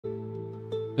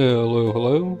Hello,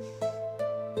 hello.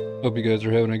 Hope you guys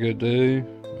are having a good day.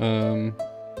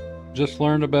 Just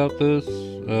learned about this.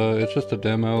 It's just a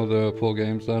demo. The full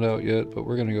game's not out yet, but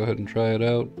we're gonna go ahead and try it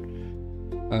out.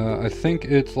 I think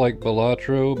it's like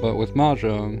Balatro, but with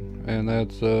Mahjong, and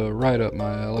that's right up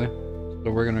my alley. So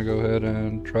we're gonna go ahead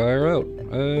and try her out.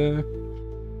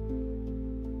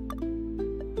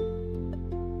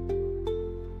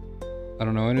 I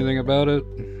don't know anything about it.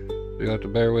 You'll have to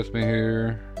bear with me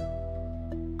here.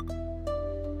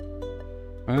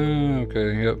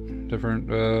 Okay, yep. Different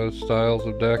styles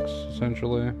of decks,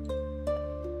 essentially.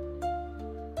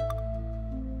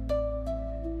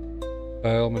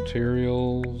 Style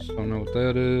materials, don't know what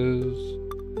that is.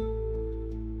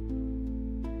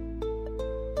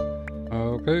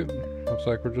 Okay, looks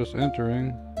like we're just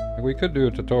entering. We could do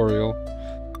a tutorial.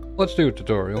 Let's do a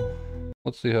tutorial.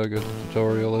 Let's see how good the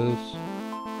tutorial is.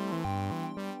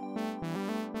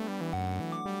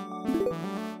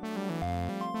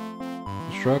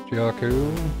 Construct Yaku.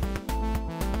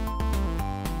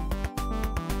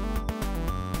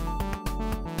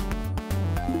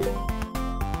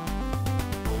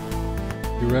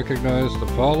 You recognize the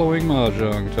following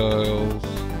Mahjong tiles.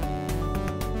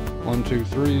 1, 2,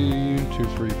 3, 2,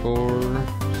 3, 4,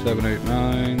 7, 8,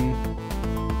 9,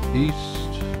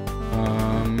 East,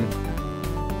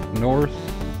 North,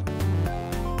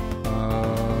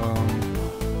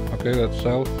 okay, that's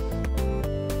South.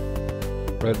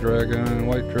 Red dragon and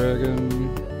white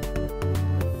dragon.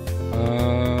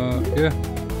 Yeah.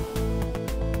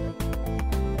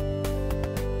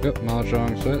 Yep,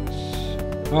 Mahjong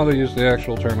sets. Oh, they use the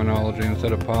actual terminology.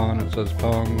 Instead of pawn, it says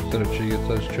pong. Instead of chi, it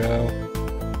says chow.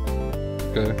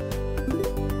 Okay.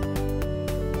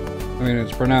 I mean,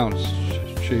 it's pronounced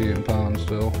chi and pawn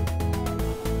still.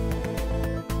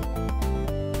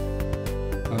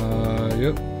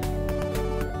 Yep.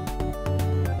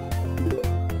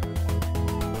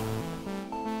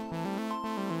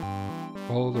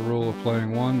 Follow the rule of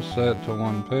playing one set to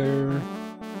one pair.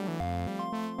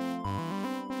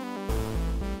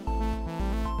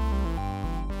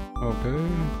 Okay.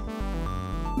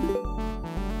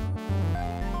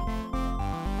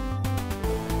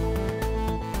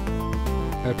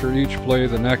 After each play,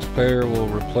 the next pair will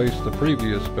replace the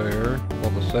previous pair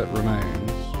while the set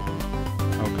remains.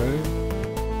 Okay.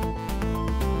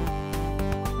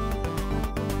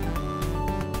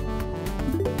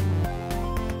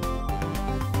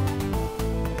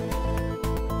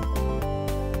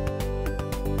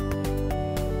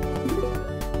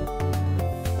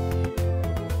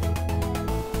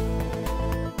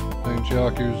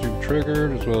 Yakus you've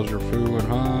triggered, as well as your Fu and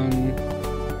Han.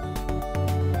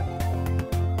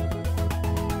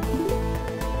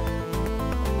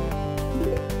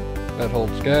 That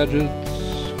holds gadgets.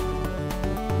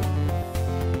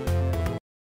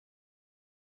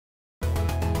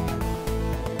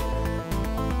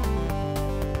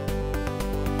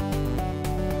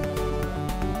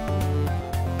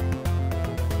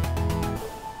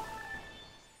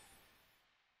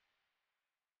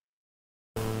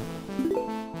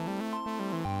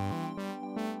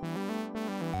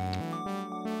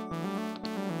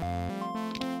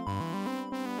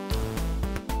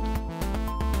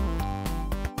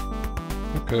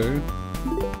 Okay.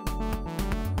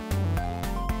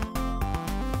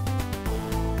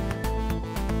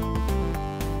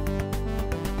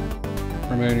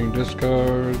 Remaining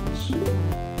discards.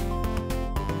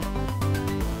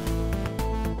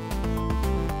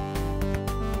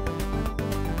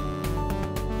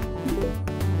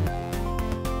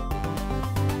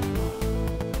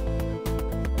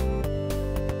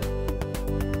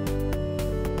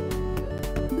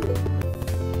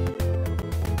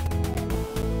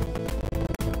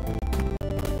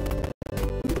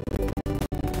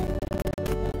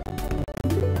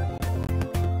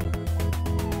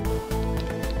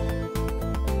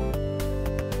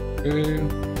 Okay,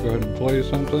 go ahead and play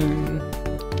something.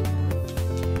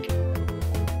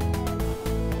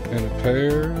 And a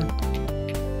pair.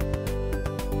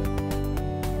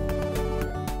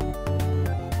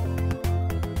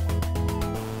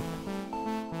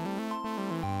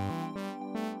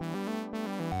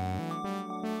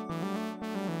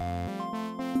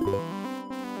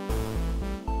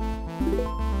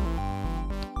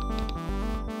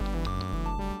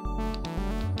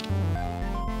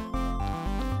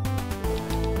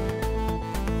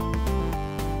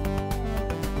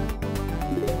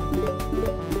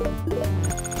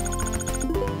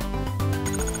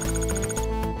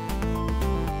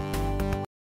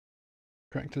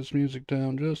 Crank this music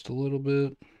down just a little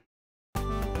bit.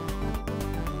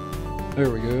 There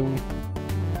we go.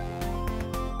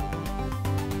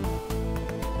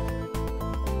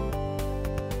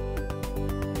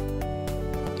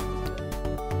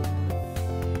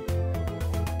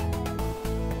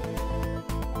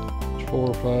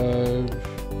 4, 5,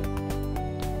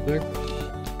 6.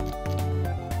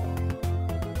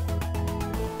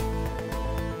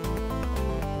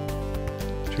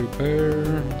 Two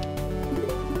pair.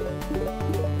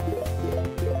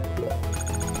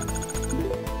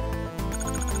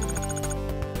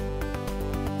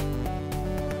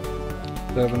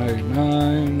 Seven, 8,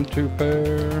 9, two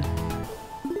pair.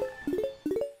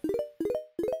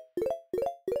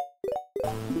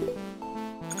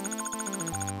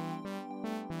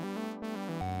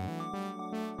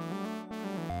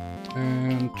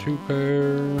 And two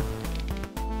pair.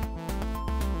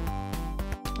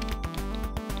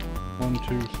 1,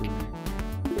 2, 3.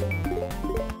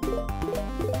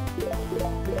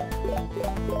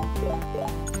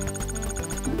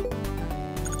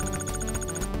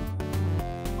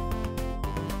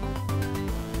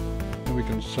 And we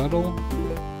can settle.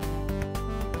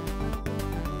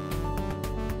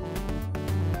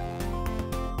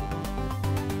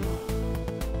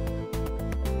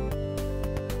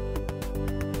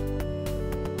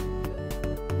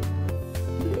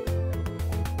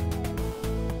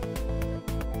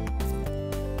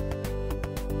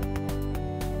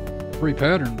 Free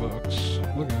pattern books.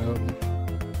 Look out.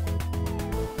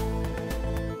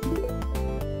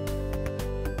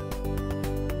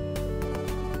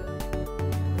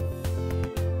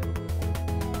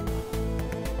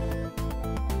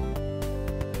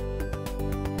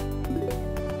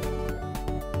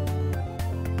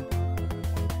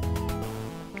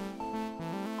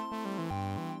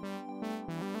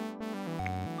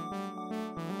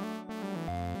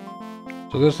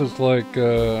 So this is like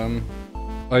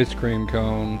ice cream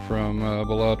cone from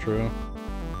Balatro.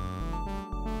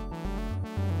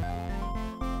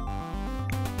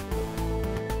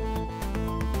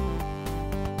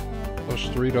 Plus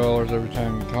 $3 every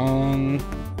time you Kong.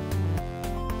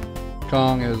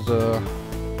 Kong is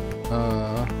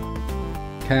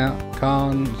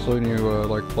con, so you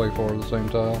like play 4 of the same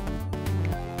tile.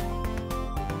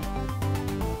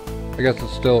 I guess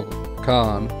it's still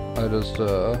con. I just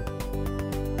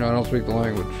I don't speak the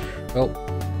language. Help.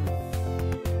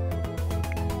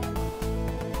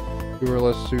 2 or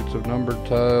less suits of numbered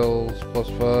tiles, plus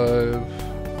 5.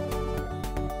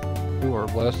 2 or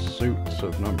less suits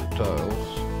of numbered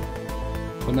tiles.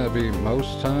 Wouldn't that be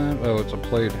most time? Oh, it's a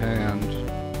played hand.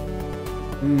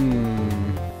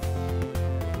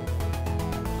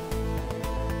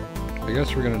 I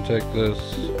guess we're gonna take this.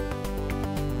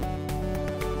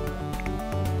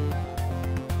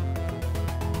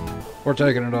 We're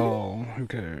taking it all. Who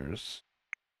cares?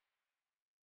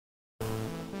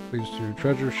 These two: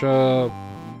 treasure shop,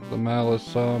 the malice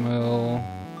sawmill.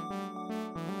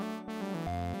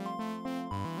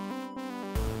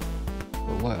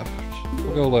 The left.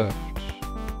 We'll go left.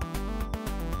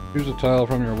 Use a tile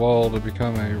from your wall to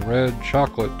become a red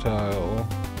chocolate tile.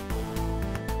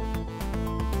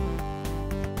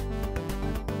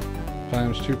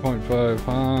 Times 2.5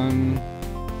 Han.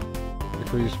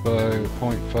 Decrease by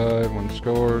 0.5 when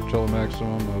scored till a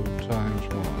maximum of times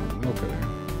 1. Okay.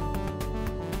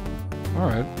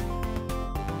 Alright.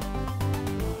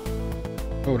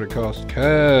 Oh, it costs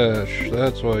cash.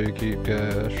 That's why you keep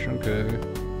cash. Okay.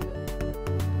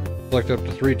 Select up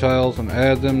to 3 tiles and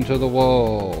add them to the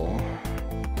wall.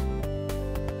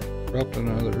 Drop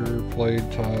another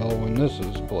played tile when this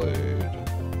is played.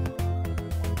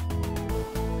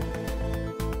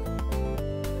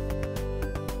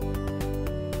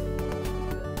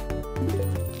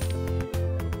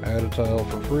 Add a tile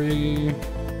for free.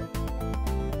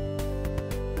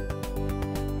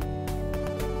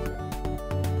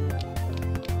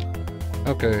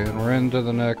 Okay, and we're into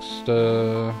the next,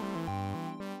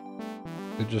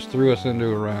 it just threw us into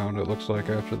a round, it looks like,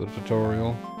 after the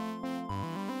tutorial.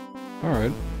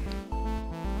 Alright.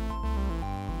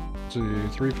 Let's see,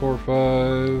 3, 4,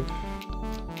 5.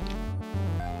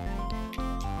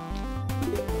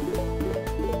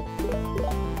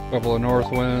 Couple of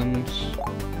north winds.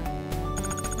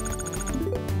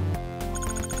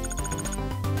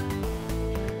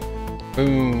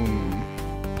 Boom.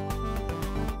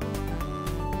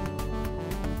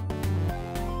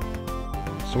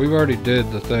 So we've already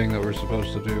did the thing that we're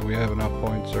supposed to do. We have enough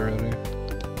points already.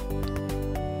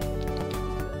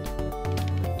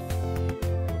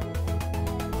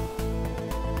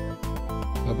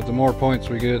 But the more points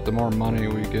we get, the more money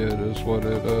we get, is what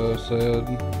it said.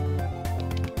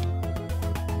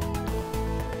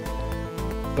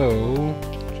 So,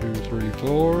 2, 3,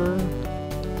 4.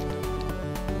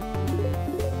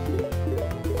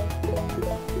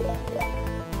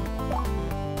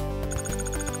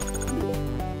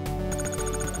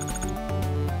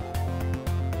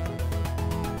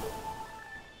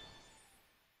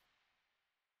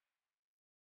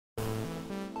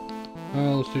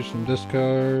 do some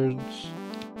discards.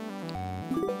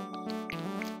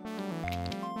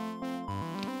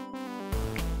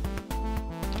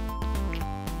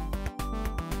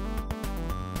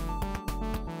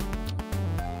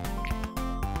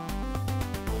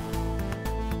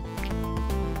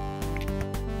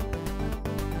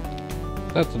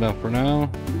 That's enough for now.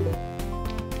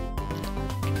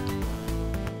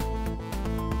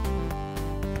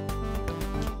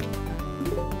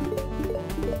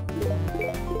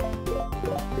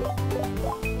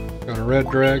 Got a red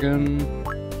dragon.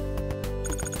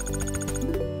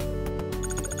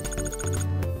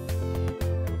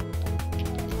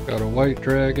 Got a white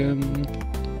dragon.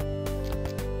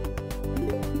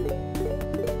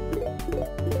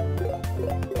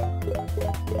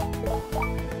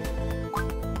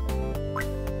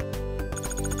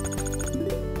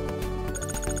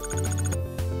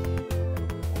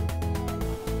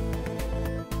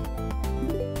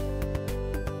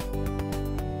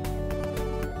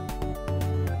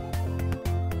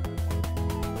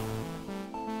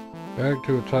 Add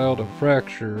to a tile to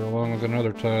fracture along with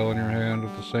another tile in your hand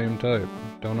with the same type.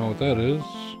 Don't know what that is,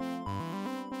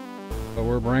 but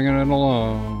we're bringing it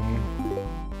along.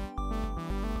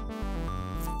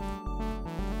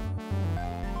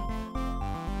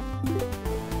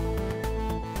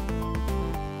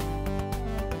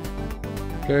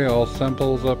 Okay, all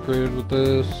simples upgraded with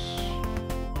this.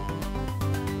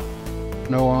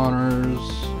 No honors.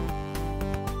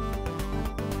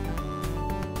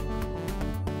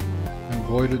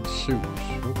 Voided suits,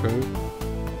 okay.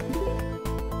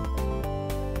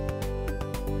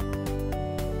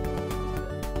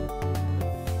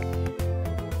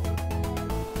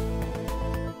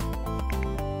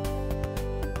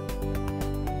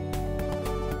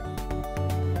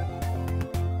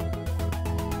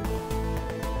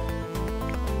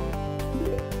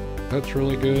 That's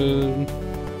really good.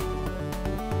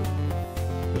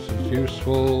 This is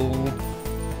useful.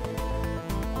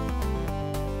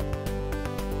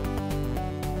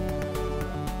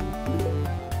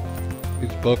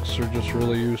 Books are just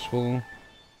really useful.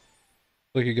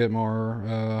 Like you get more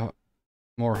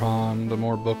Han, the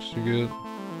more books you get.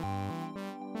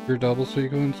 Your double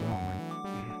sequence? Oh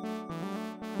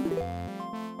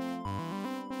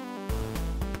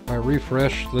my. I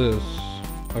refresh this.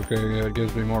 Okay, yeah, it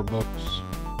gives me more books.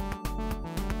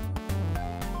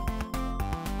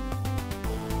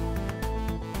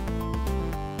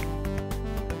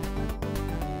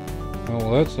 Oh,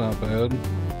 well, that's not bad.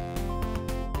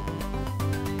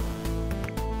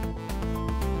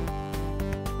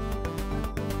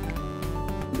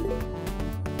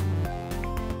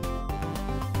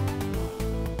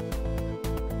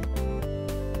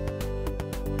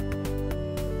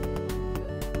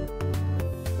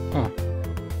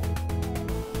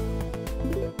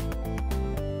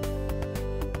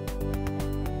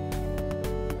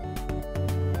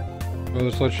 Well,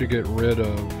 this lets you get rid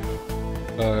of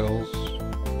tiles.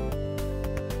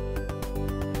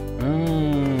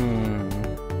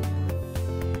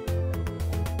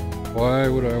 Why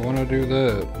would I want to do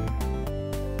that?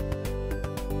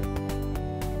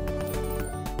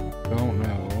 Don't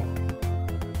know.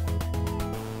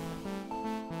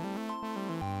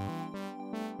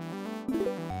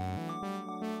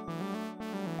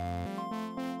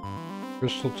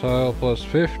 Crystal tile plus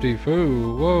 50.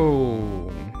 Foo!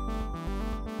 Whoa!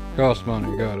 Cost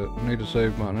money, got it. Need to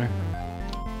save money.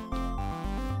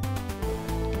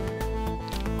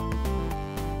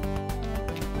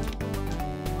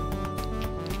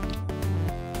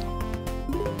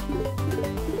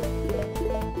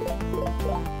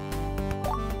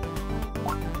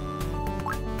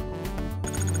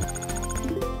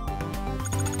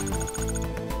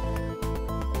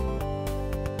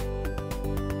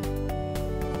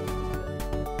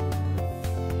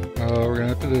 We're gonna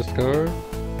have to discard.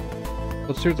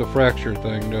 Let's see what the fracture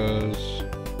thing does.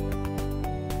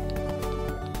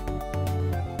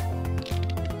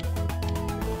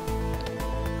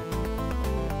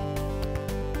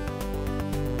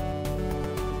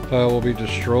 Tile will be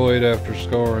destroyed after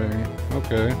scoring.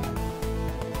 Okay.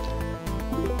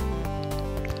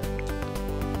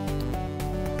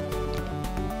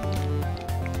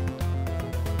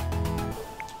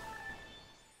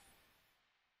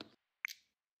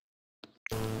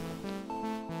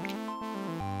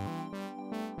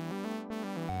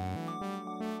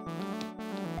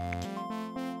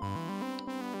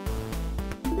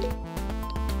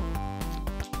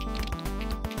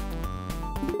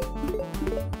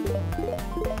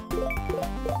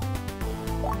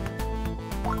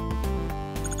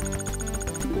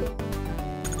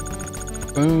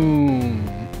 Boom.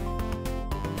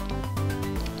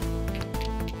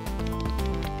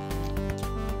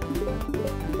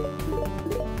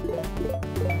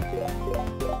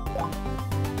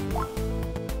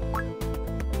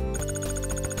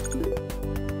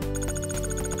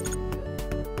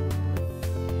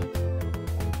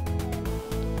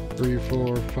 3,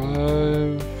 4,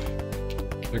 5,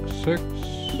 6, 6.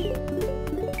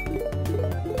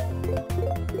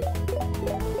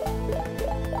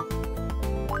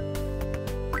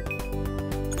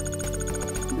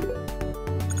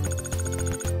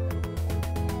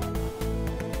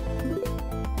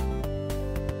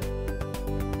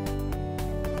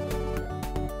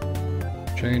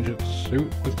 Change its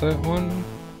suit with that one.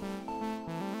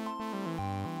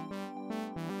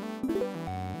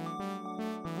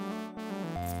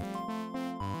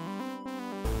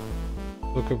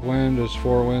 Book of Wind is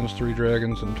 4 winds, 3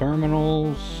 dragons, and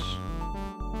terminals.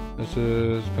 This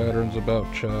is patterns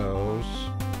about chows.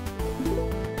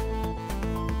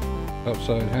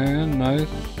 Outside hand, nice.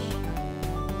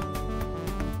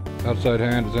 Outside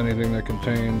hand is anything that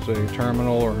contains a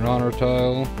terminal or an honor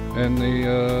tile in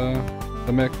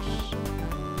the mix.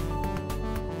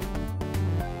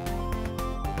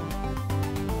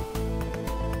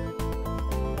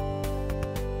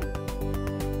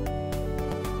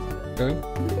 Okay.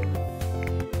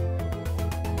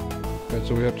 Okay,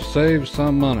 so we have to save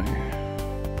some money.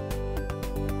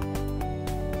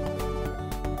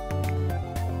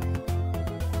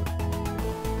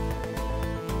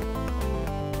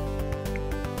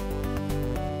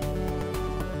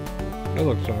 That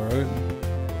looks alright.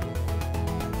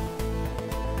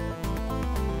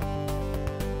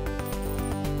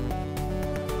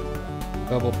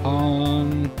 Double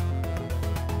pawn.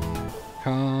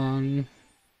 Con.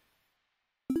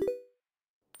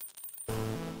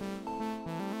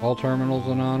 All terminals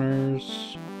and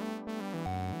honors.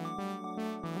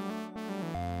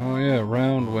 Oh yeah,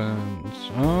 round winds.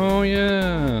 Oh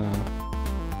yeah.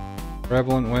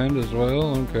 Prevalent wind as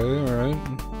well. Okay, alright.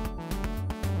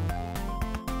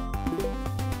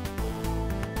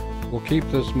 We'll keep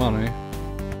this money,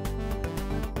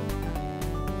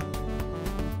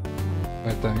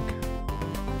 I think.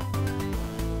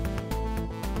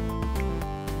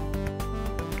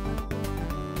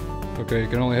 Okay, you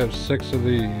can only have 6 of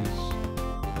these.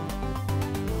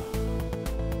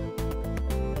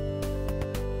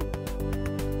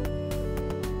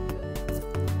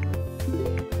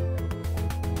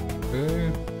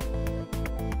 Okay.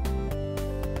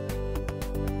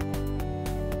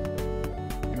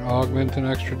 Augment an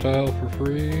extra tile for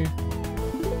free.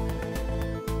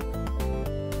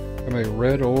 I'm a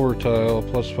red ore tile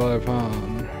plus 5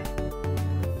 Han.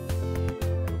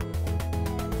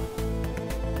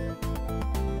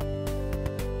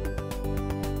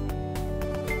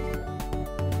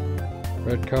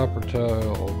 Red copper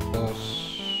tile plus.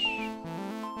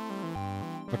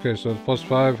 Okay, so it's plus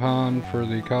 5 Han for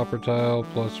the copper tile,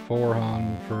 plus 4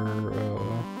 Han for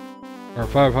or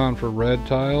 5 Han for red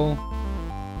tile.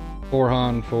 4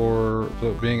 Han for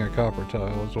being a copper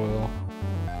tile as well.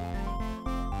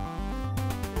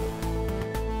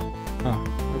 Huh,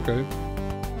 okay.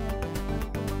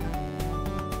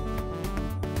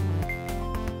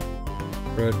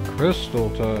 Red crystal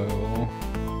tile.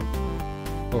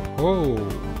 Oh ho!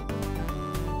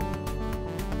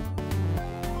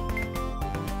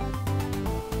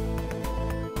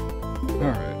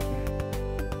 Alright.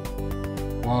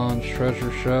 Juan's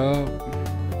treasure shop.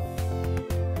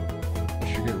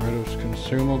 Get rid of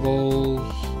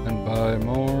consumables and buy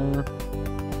more.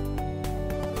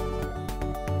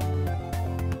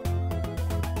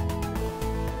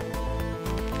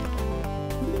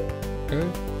 Okay.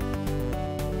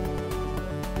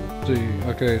 Let's see.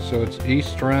 Okay, so it's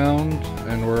east round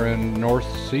and we're in north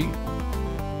seat.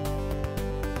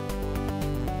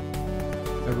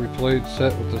 Every played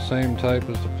set with the same type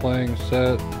as the playing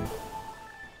set.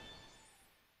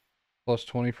 Plus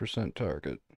 20%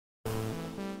 target.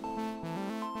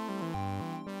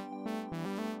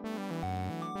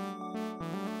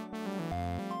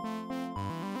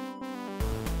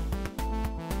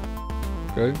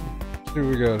 Okay, let's see what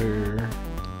we got here.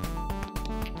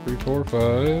 3, 4, 5.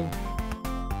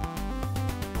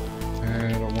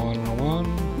 And a 1 and a 1.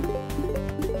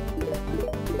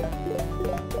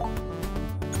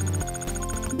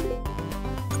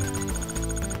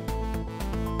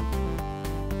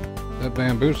 That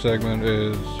bamboo segment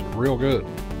is real good.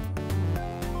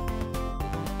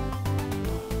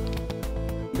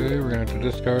 Okay, we're gonna have to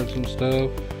discard some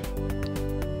stuff.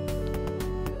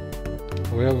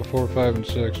 We have a 4, 5, and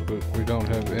 6, but we don't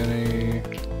have any.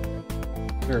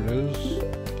 There it is.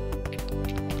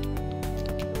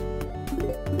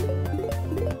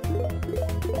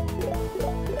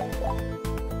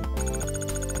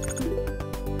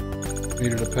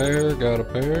 Needed a pair, got a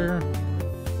pair.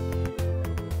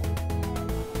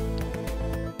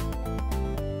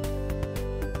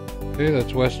 Okay,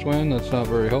 that's west wind, that's not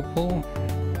very helpful.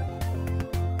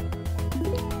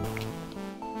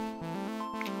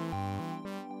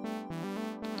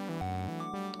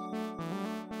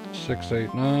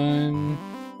 689.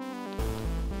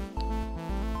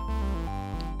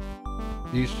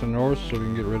 East to north, so we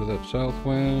can get rid of that south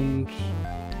wind.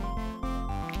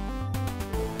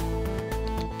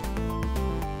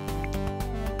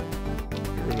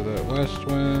 Get rid of that west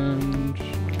wind.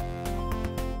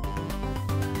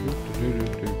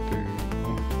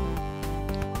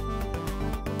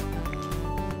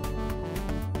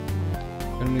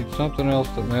 I need something else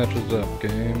that matches up,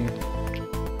 game.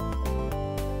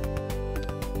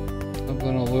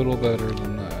 Something a little better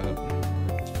than that.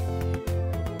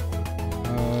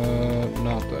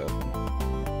 Not that.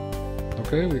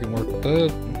 Okay, we can work with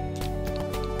that.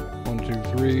 1, 2,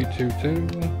 3, 2, 2.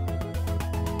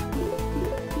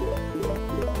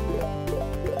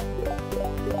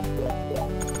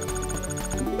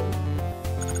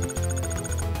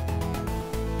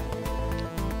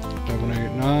 Seven,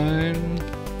 8, 9.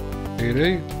 8,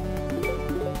 8.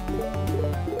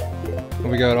 And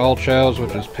we got all chows,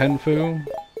 which is Penfu.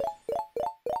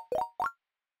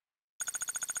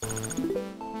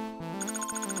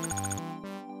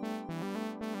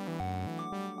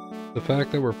 The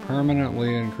fact that we're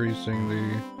permanently increasing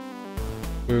the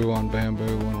boo on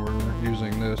bamboo when we're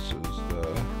using this is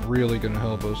really going to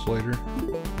help us later.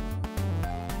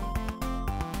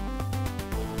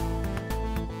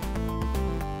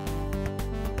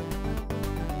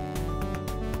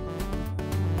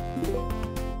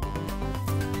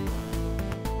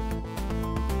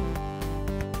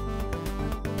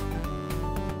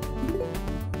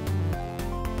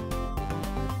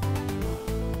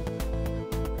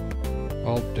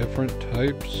 All different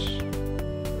types.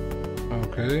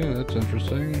 Okay, that's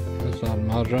interesting. That's not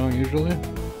Mahjong usually.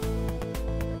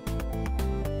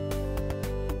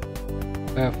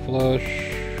 Half flush.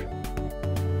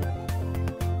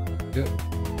 Yep.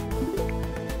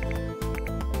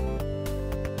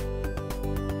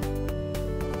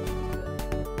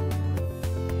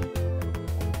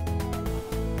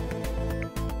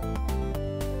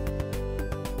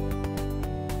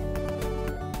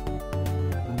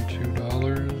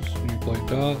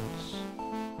 Dots,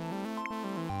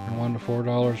 and $1 to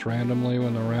 $4 randomly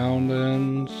when the round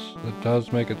ends. That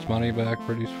does make its money back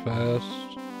pretty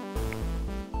fast.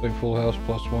 Big full house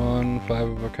 +1, 5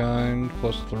 of a kind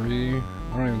 +3.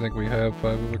 I don't even think we have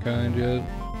 5 of a kind yet.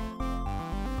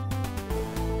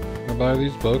 I'll buy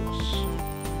these books.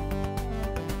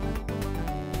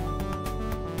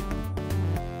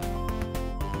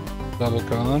 Double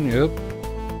con, yep.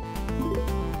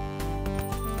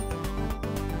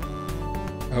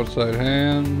 Outside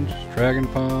hand, Dragon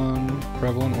Pond,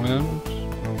 Prevalent Wind.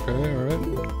 Okay, alright.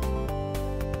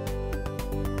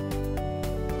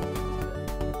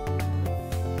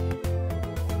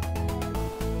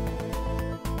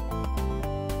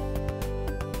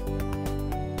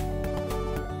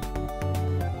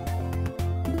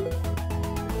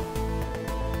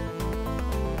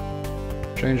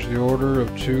 Change the order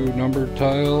of 2 numbered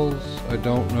tiles. I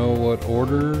don't know what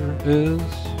order is.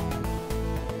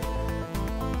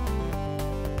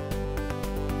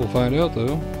 We'll find out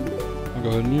though. I'll go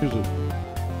ahead and use it.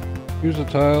 Use a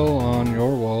tile on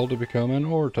your wall to become an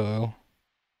ore tile.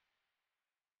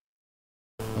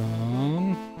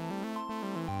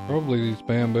 Probably these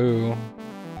bamboo.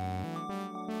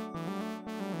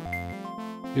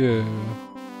 Yeah.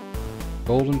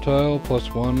 Golden tile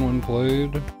 +1 when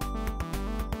played.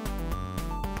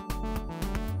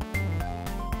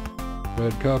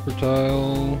 Red copper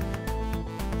tile.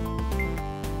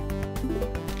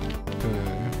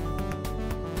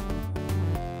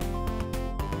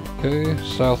 Okay,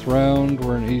 south round,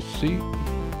 we're in east seat.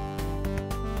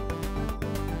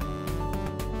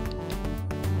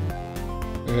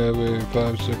 We have a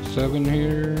 5, 6, 7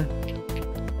 here.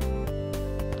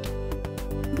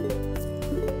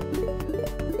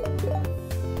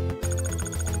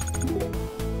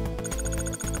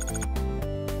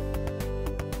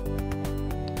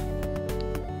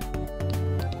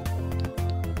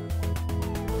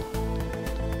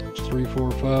 It's 3,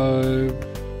 4, 5.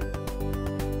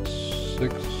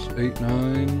 6, 8,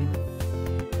 9.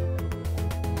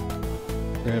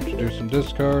 We have to do some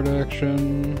discard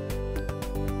action.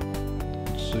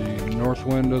 Let's see, north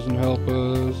wind doesn't help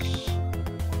us.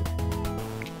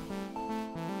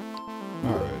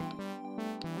 Alright.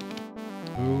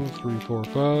 2, 3, 4,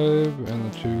 5,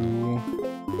 and the 2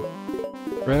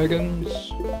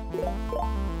 dragons.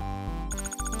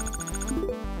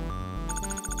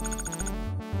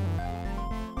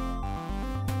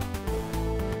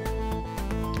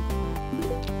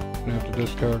 Gonna have to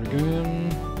discard again.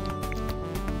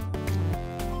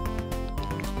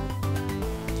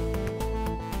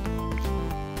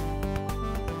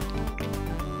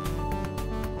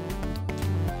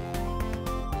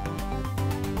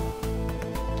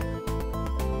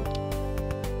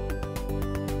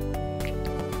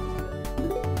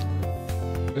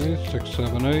 Okay, 6,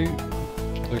 7, 8,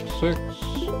 6, 6.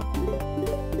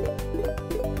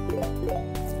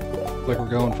 Looks like we're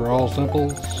going for all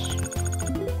simples.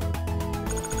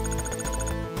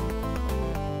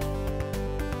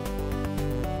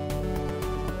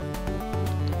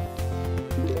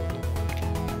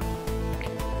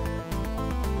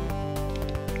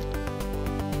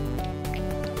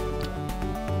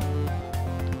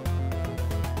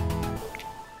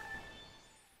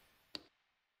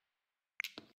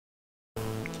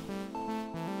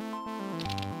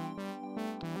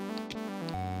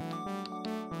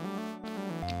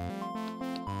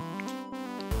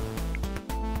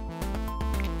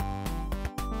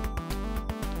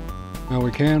 Now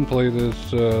we can play this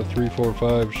 3, 4,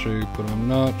 5 shape, but I'm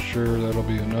not sure that'll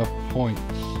be enough points.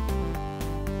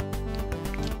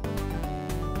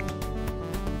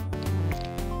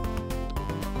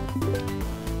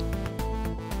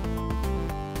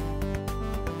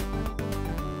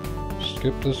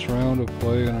 Skip this round of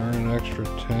play and earn an extra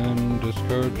 10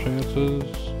 discard chances.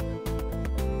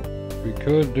 We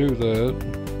could do that.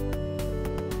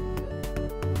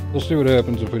 We'll see what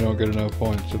happens if we don't get enough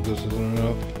points, if this isn't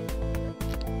enough.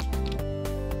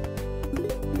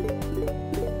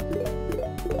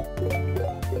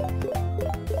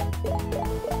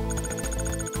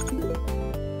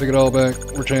 Take it all back.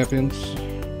 We're champions.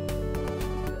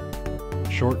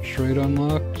 Short straight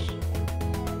unlocked.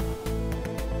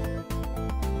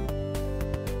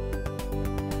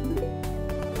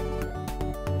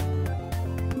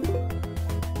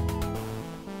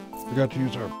 Forgot to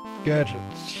use our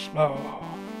gadgets. Oh.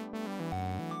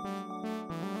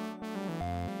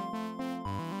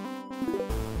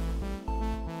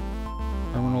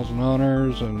 Terminals and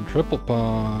honors and triple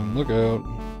pawn. Look out.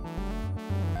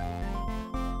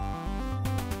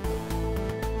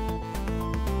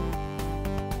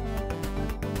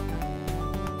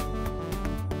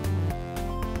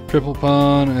 Triple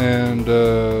pawn and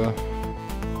oh,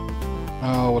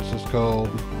 what's this called?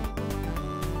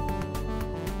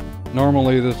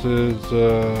 Normally this is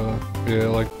yeah,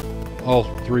 like all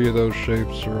 3 of those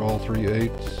shapes are all 3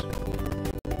 8s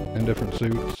in different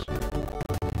suits.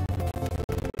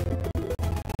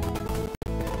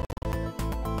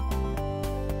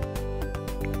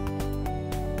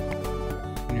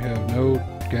 You have no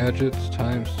gadgets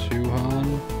times 2,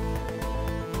 Han.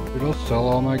 Dude, I'll sell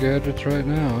all my gadgets right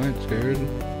now, I ain't scared.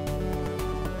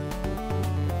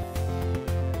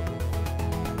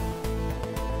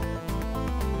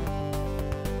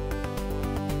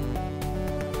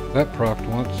 That procced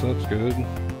once, that's good.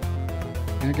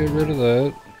 Can't get rid of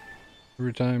that.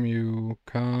 Every time you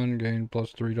con, gain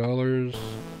plus $3.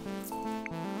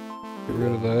 Get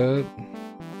rid of that.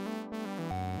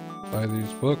 Buy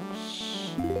these books.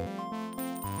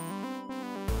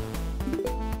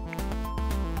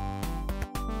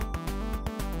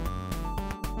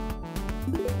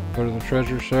 Go to the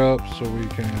treasure shop so we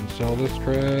can sell this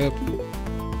crap.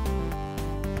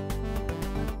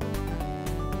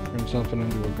 Turn something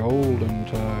into a golden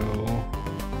tile.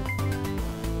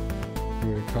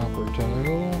 Do a copper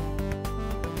tile.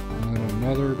 And then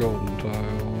another golden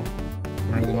tile.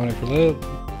 Earn the money for that.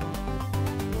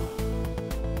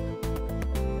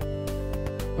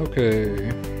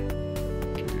 Okay.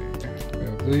 We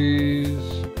have these.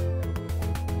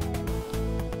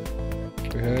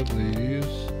 We have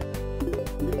these.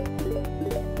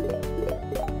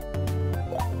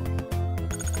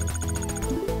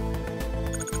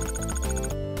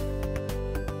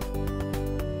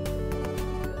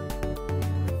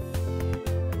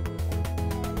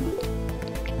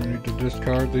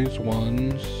 Discard these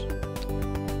ones.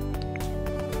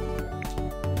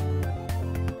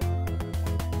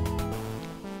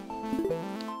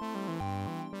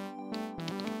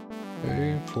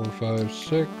 Okay, 4, 5,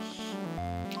 6,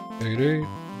 8, 8.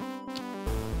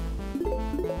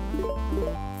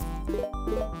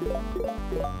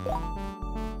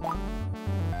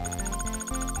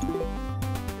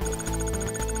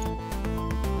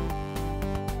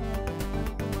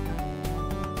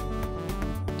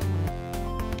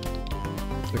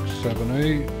 Six, 7,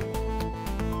 8.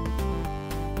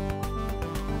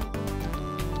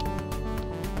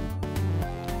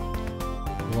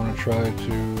 I want to try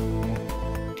to.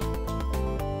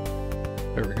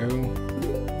 There we go.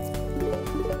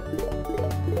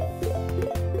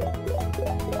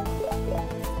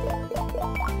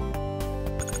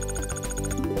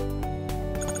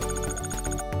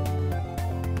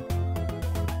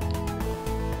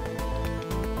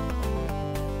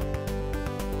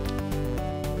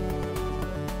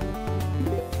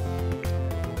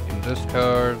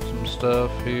 Discard some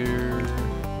stuff here.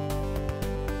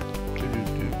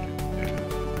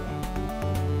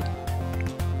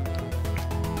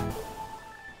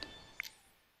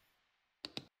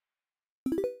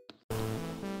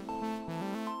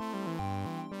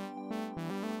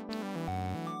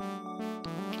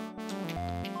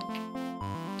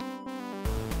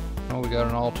 Oh, we got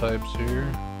an all types here.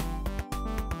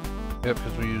 Yep,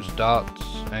 because we use dots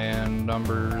and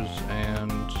numbers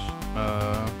and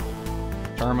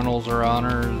terminals or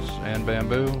honors and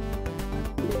bamboo.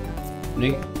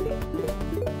 Neat.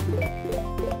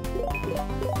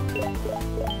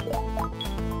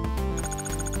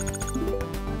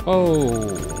 Oh,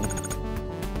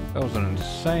 that was an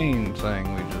insane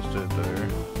thing we just did there.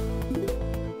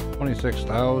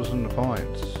 26,000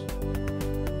 points.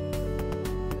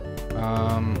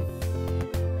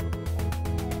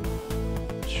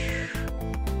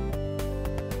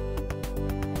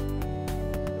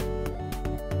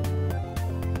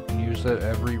 Use that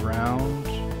every round.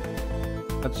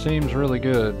 That seems really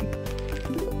good.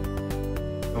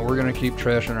 But we're gonna keep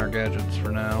trashing our gadgets for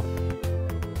now.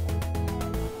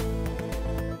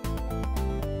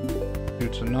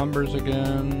 Shoot some numbers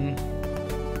again.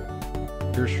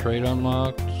 Here's straight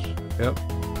unlocked. Yep,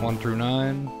 1 through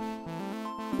 9.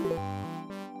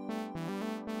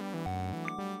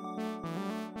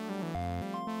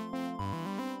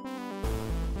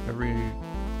 Every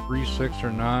 3, 6,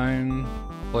 or 9,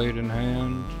 blade in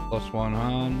hand, +1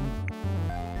 Han.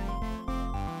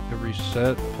 Every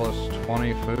set,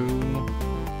 +20 food.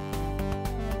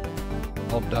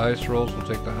 All dice rolls will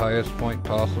take the highest point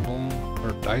possible.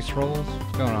 Or dice rolls?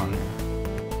 What's going on here?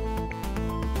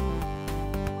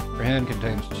 Your hand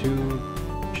contains 2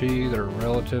 chi that are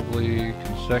relatively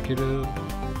consecutive.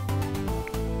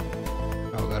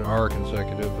 Oh, that are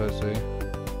consecutive, I see.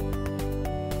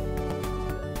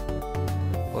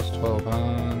 +12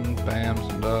 Han, bams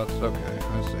and dots. Okay,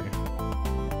 I see.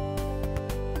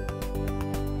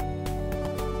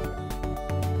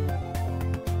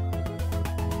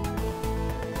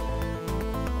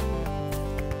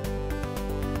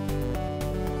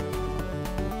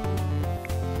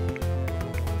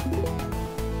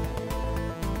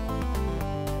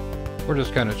 We're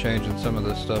just kind of changing some of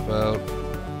this stuff out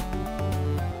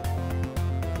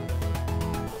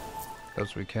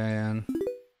as we can.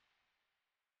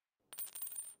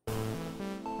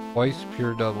 Twice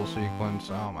pure double sequence.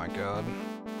 Oh my god.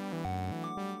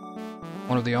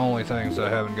 One of the only things I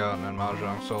haven't gotten in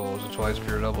Mahjong Soul is a twice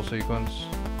pure double sequence.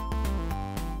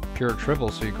 Pure triple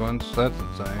sequence. That's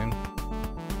insane.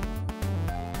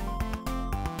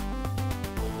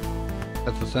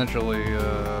 That's essentially,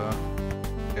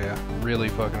 yeah, really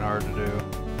fucking hard to do.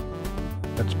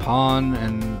 It's pawn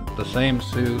in the same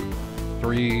suit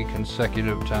 3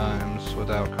 consecutive times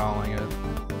without calling it.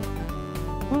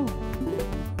 Woo.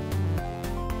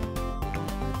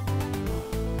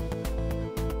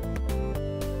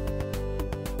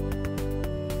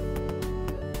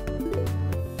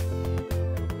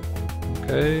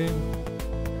 Okay.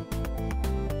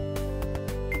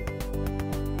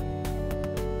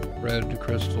 Red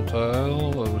crystal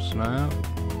tile, oh snap.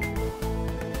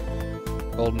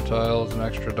 Golden tile is an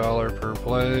extra $1 per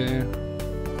play.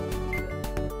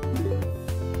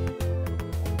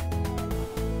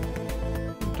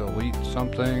 Delete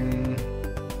something.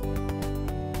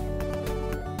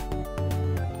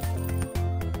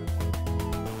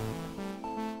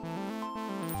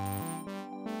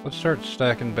 Let's start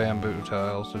stacking bamboo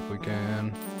tiles if we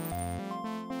can.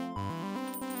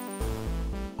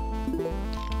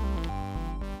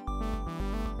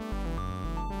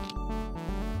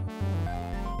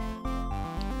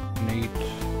 Neat.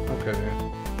 Okay.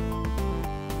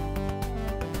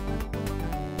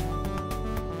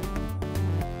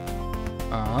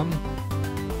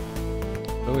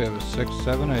 So we have a 6,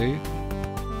 7, 8.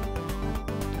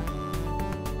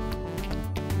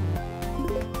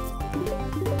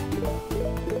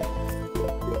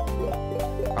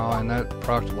 Oh, and that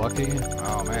procced lucky?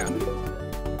 Oh man.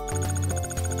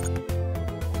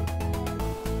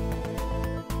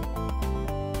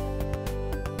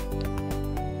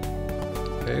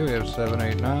 Okay, we have 7,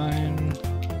 8, 9.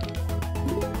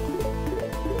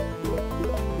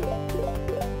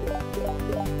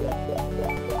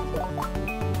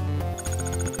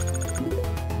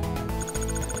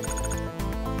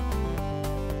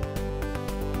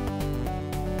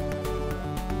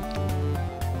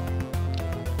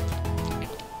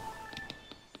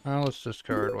 Now let's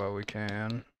discard while we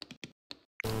can.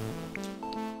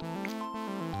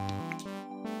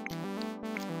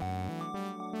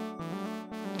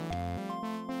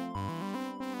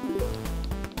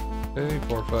 Okay,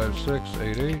 4, 5, 6,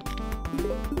 8, 8.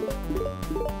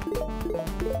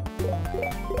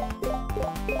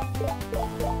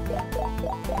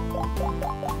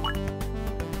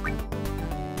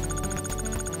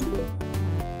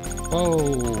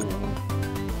 Whoa!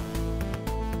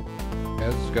 Yeah,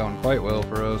 this is going quite well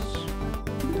for us.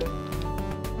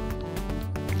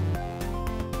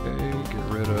 Okay, get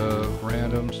rid of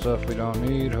random stuff we don't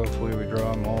need. Hopefully we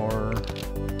draw more.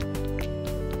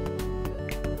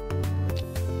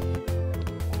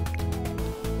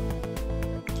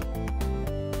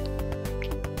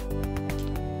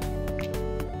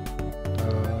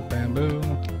 Bamboo.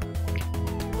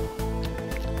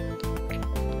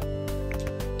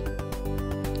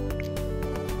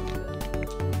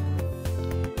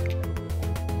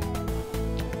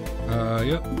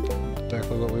 Yep,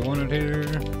 exactly what we wanted here.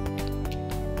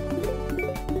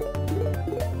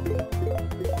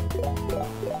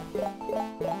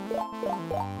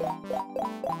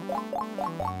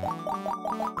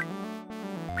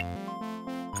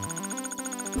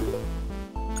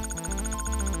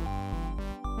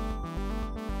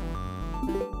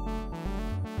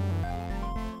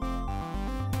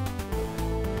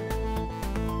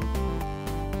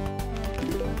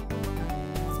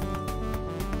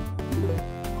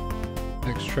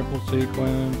 Next triple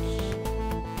sequence,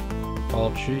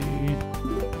 All Chi,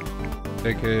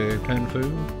 aka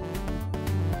Penfu.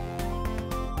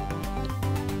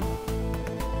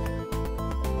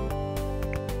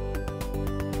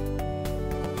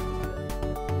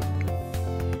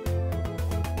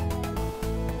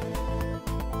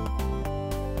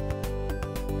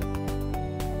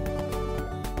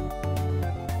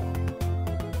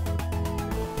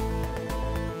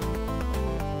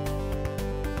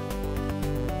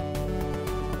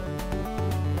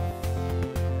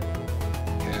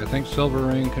 I think Silver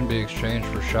Ring can be exchanged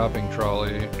for Shopping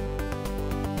Trolley,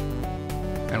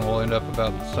 and we'll end up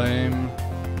about the same.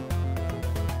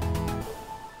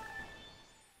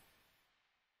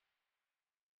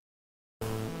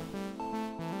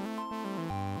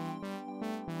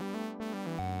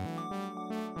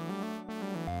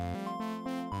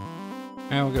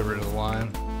 And we'll get rid of the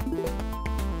line.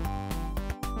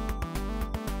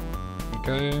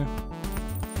 Okay.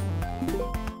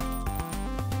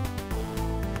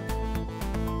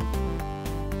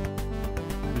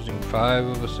 Using 5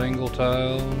 of a single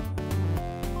tile.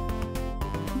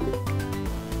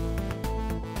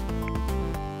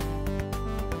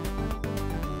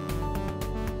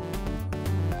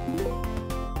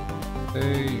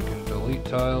 Okay, you can delete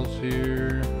tiles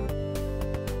here.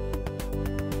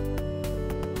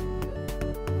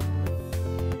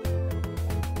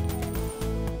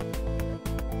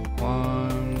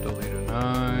 Delete a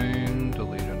 9,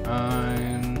 delete a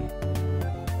 9.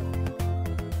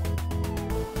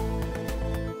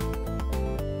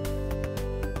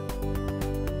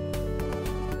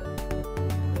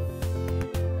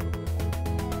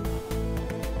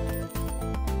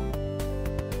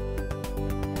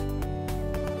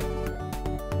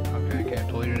 Okay, can't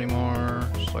delete anymore.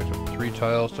 Select 3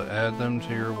 tiles to add them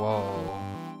to your wall.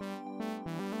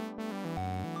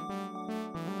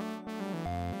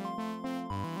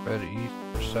 Red east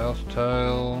or south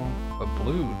tile, a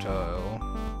blue tile,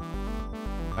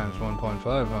 times 1.5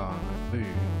 on, let's see.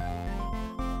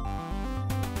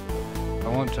 I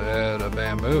want to add a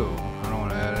bamboo. I don't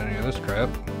want to add any of this crap.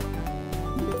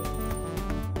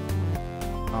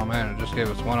 Oh man, it just gave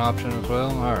us one option as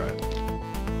well? Alright.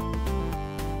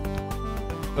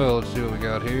 So let's see what we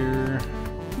got here.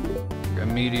 We're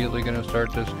immediately gonna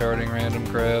start discarding random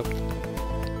crap.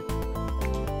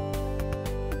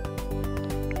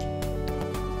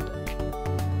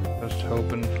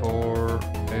 Hoping for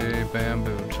a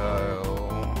bamboo tile.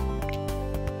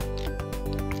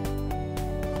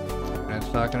 And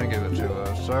it's not going to give it to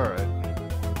us. Alright.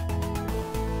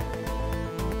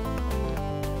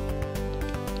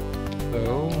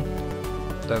 So,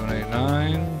 7, 8,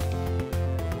 9.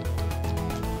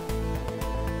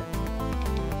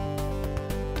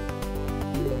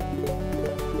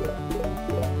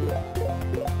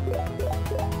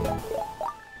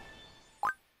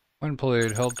 When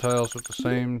played, held tiles with the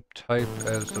same type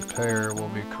as the pair will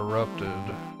be corrupted.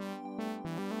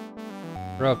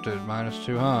 Corrupted,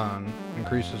 -2 Han.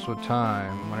 Increases with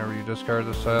time. Whenever you discard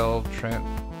the tile,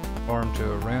 transform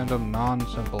to a random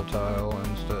non-simple tile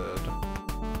instead.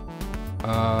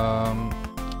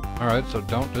 Alright, so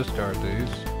don't discard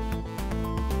these.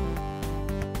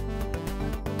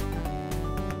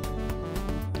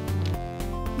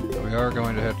 So we are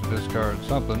going to have to discard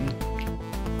something.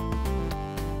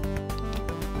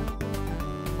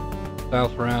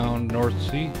 South round, North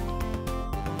Sea.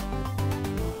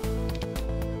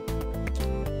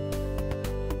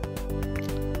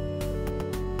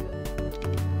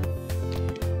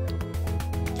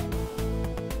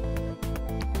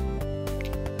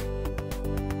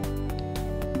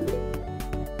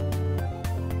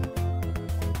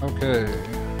 Okay.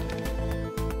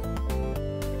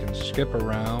 You can skip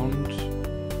around.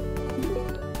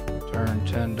 Turn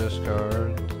 10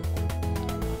 discards.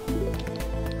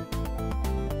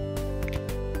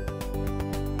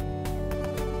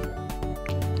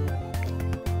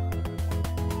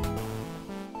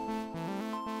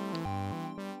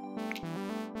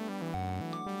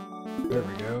 There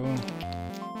we go.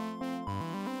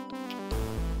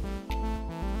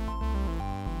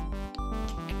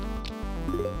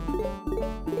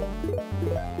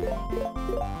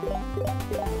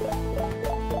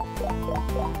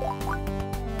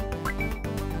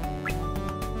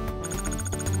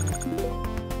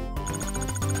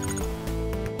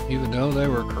 Even though they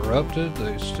were corrupted,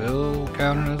 they still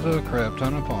counted as a crap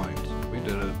ton of points. We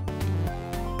did it.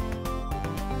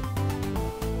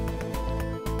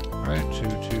 Alright,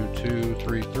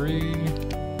 22233.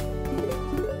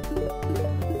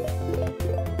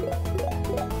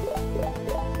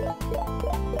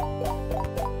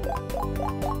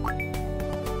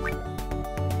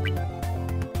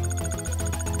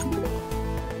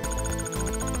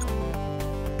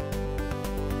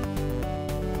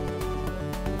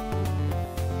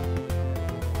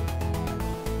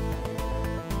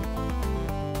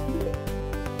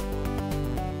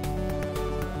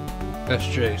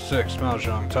 SJ6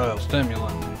 Mahjong Tile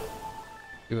Stimulant.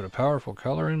 Give it a powerful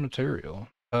color and material.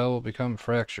 Tile will become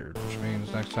fractured, which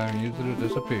means next time you use it, it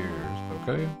disappears.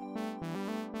 Okay?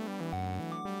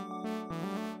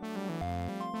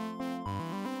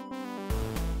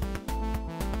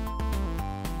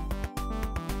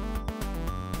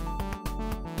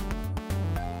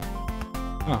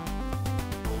 Huh.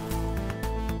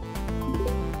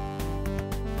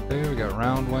 Okay, we got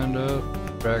round wind up.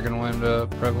 Dragon wind up,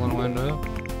 prevalent wind up.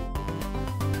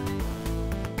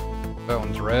 That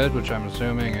one's red, which I'm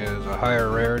assuming is a higher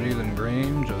rarity than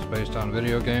green, just based on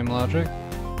video game logic.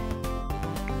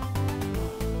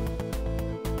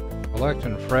 Collect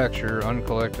and fracture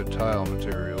uncollected tile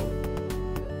material.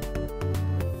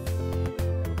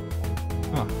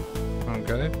 Huh.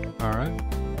 Okay, alright.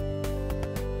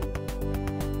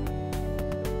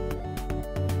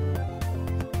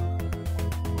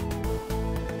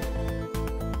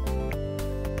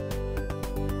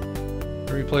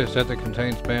 Replay a set that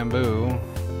contains bamboo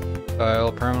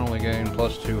tile, permanently gain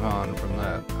 +2 Han from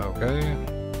that. Okay.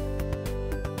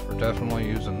 We're definitely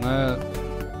using that.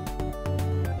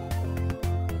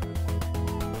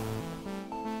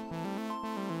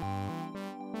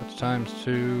 That's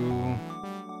 ×2.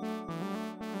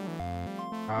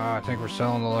 I think we're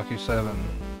selling the lucky 7.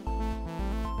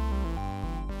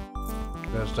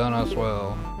 That's done us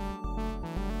well.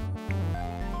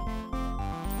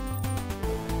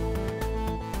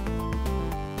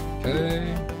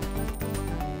 Okay.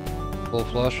 Full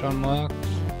flush unlocked.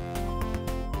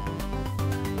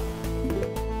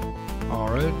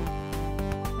 Alright.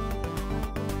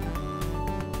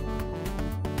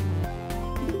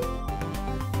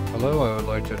 Hello, I would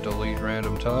like to delete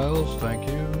random tiles, thank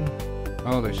you.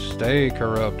 Oh, they stay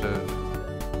corrupted.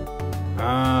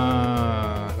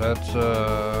 Ah, that's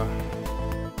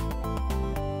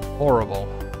horrible.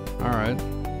 Alright.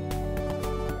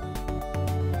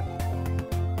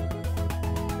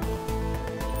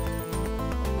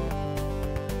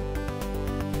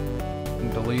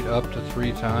 Delete up to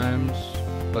 3 times,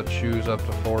 but choose up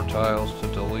to 4 tiles to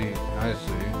delete. I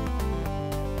see.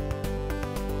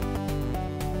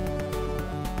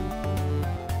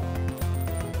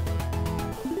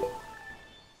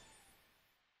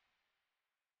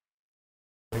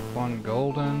 Take 1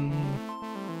 golden.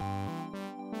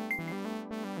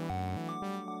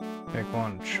 Take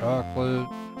 1 chocolate.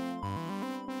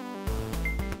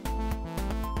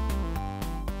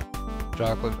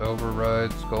 Chocolate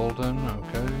overrides golden,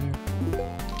 okay.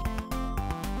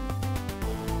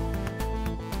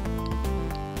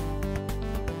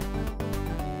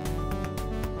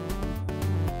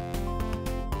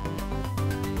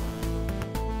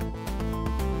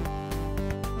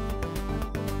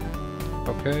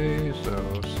 Okay, so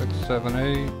 6, 7,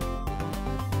 8.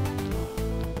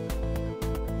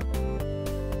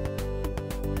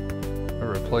 A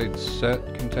replayed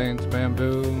set contains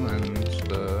bamboo, and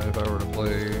if I were to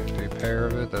play a pair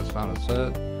of it, that's not a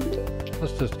set.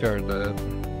 Let's discard that.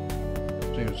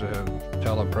 Seems to have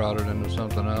teleprodded into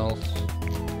something else.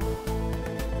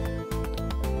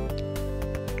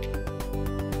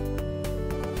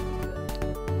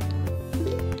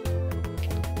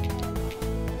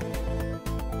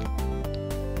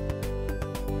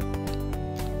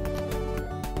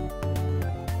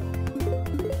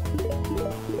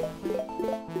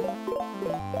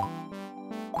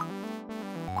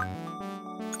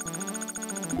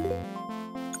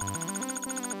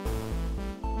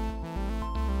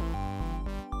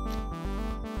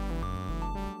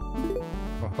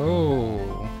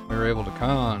 Oh, we were able to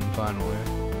con finally.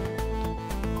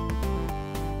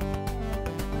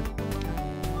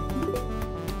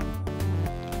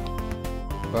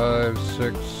 Five,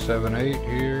 6, 7, 8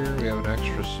 here. We have an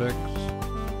extra 6.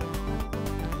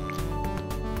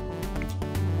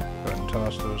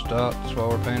 toss those dots while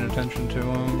we're paying attention to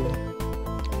them.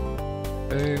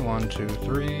 Okay, 1, 2,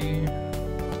 3.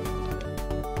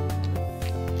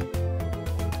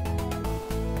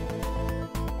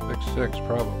 Six,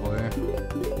 probably.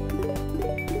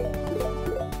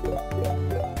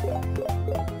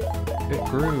 It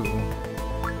grew.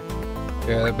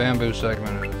 Yeah, that bamboo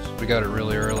segment is, we got it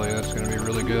really early. That's going to be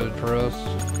really good for us.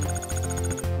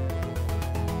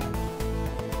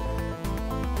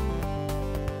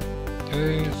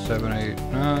 Okay, 7, 8,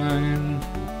 9.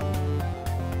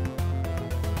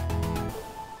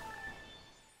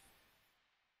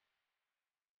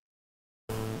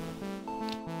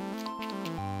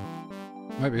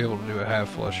 Might be able to do a half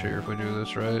flush here if we do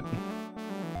this right.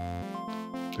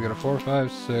 We got a 4,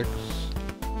 5, 6.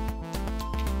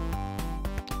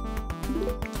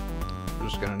 We're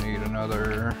just gonna need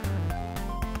another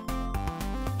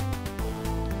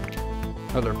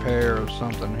pair of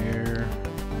something here.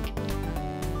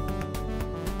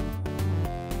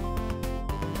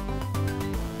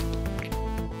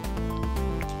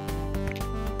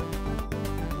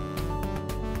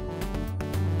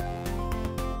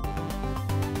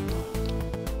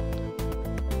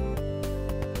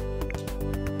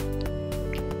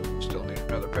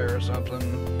 Pair or something.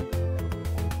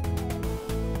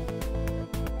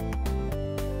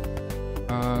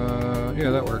 Yeah,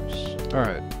 that works.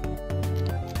 Alright.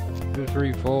 2,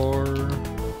 3, 4,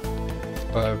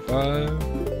 5, 5.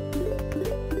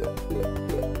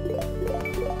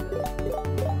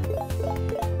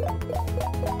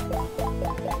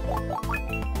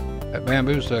 That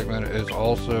bamboo segment is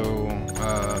also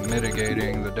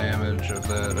mitigating the damage of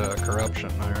that corruption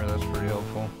there. That's pretty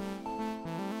helpful.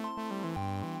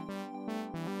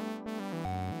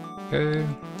 Okay,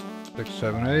 6,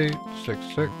 7, 8, 6,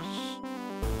 6,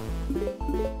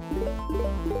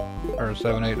 or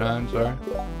 7, 8, 9, sorry.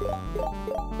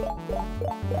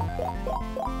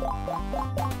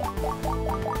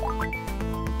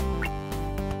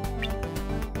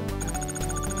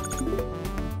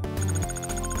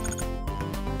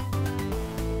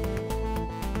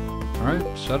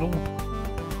 Alright, settle.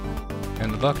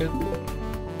 In the bucket.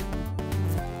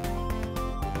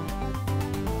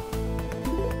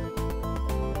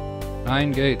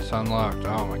 Nine gates unlocked.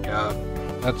 Oh my god.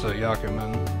 That's a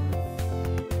Yakuman.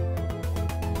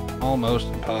 Almost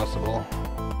impossible.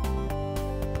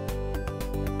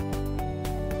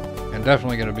 And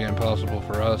definitely going to be impossible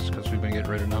for us because we've been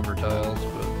getting rid of number tiles,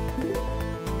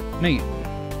 but neat.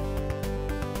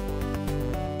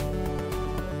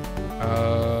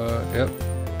 Yep.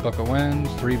 Buck of wins,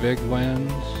 3 big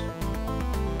wins.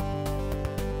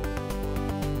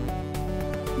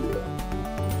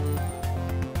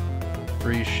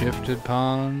 3 shifted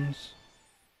pawns,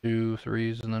 2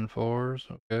 3s and then 4s,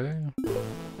 okay.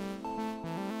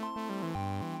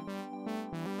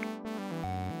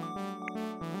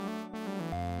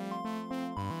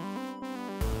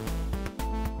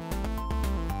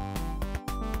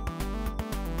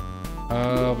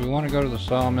 We want to go to the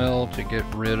sawmill to get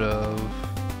rid of,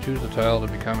 choose a tile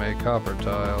to become a copper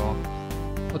tile.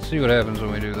 Let's see what happens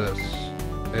when we do this.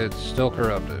 It's still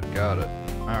corrupted, got it.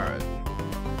 Alright.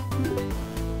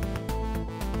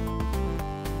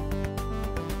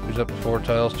 Use up to 4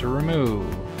 tiles to remove.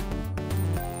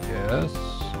 Yes.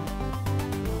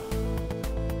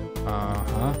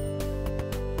 Uh-huh.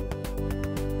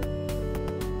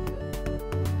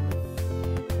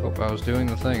 Hope I was doing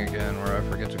the thing again where I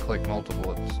forget to click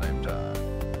multiple at the same time.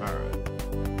 Alright.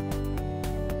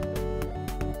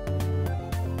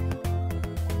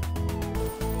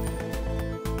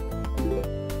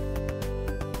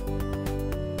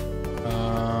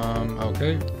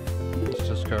 Okay. Let's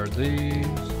discard these.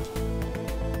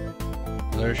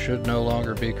 They should no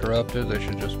longer be corrupted, they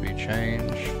should just be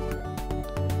changed.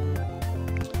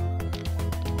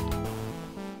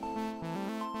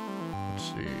 Let's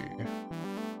see.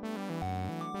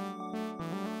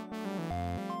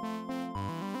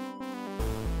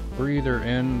 We're either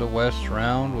in the west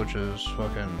round, which is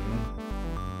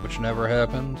which never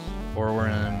happens, or we're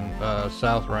in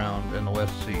south round in the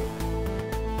west seat.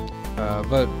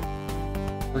 But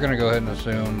we're gonna go ahead and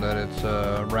assume that it's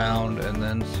round and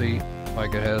then seat,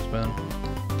 like it has been.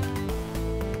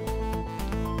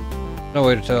 No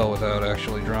way to tell without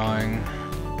actually drawing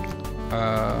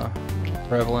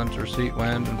prevalent or seat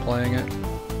wind and playing it.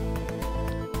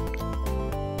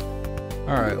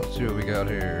 Alright, let's see what we got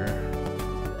here.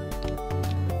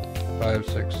 5,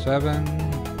 6, 7.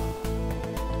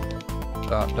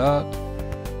 Dot, dot.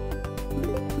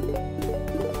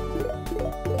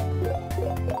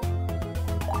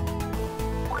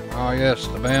 Oh yes,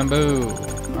 the bamboo.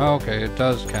 Okay, it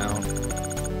does count.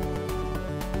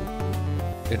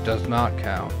 It does not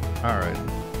count. Alright.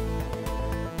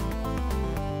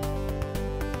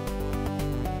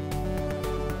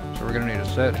 So we're gonna need a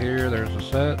set here. There's a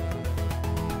set.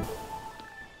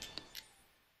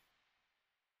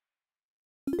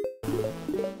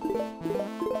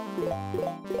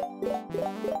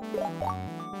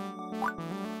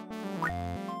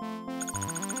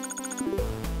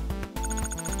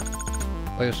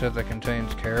 Play a set that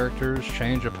contains characters.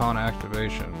 Change upon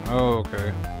activation. Oh,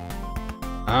 okay.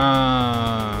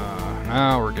 Ah,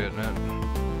 now we're getting it.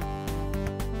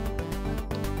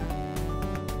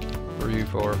 3,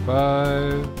 4,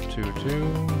 5, 2, 2,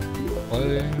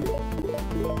 play.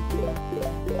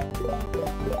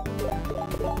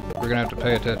 We're gonna have to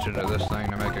pay attention to this thing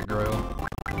to make it grow.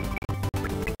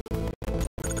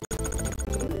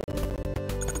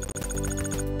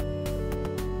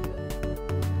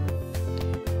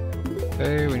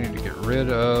 Okay, we need to get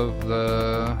rid of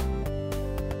the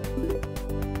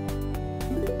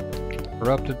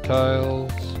corrupted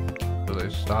tiles so they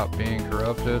stop being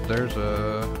corrupted. There's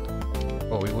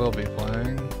what we will be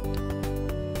playing.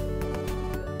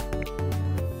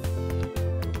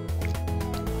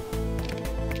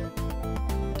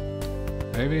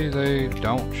 Maybe they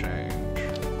don't change.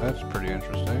 That's pretty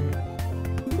interesting.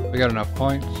 We got enough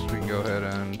points, we can go ahead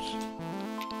and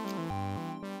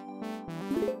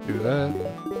do that.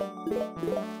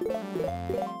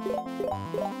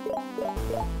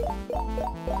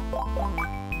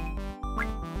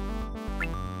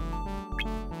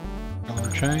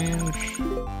 Color change.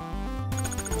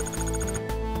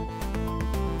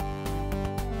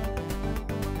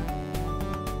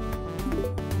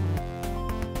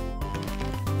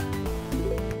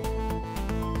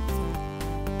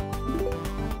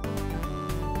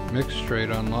 Mixed straight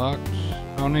unlocked.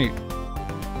 Oh neat.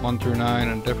 1 through 9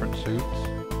 in different suits.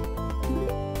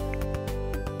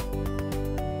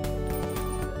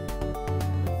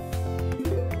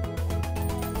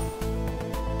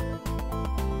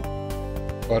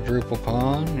 Quadruple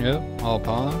pawn, yep, all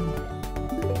pawn.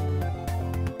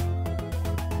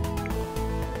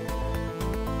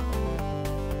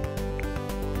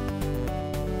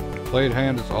 Played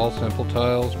hand is all simple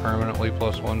tiles, permanently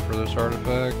 +1 for this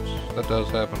artifact. That does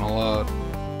happen a lot.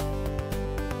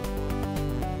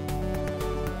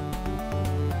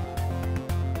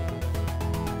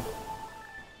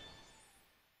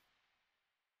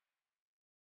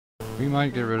 We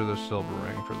might get rid of the silver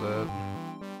ring for that.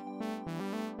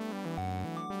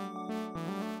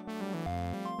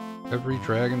 Every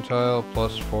dragon tile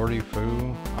 +40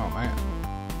 foo. Oh man.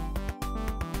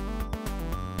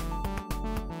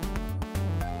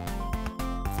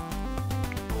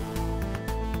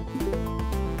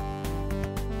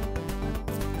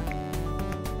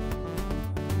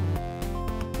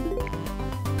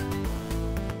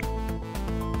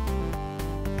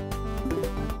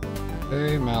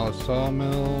 Okay, Malice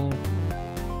Sawmill.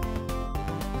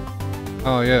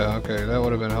 Oh yeah, okay, that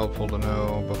would have been helpful to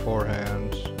know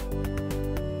beforehand.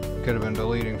 Could have been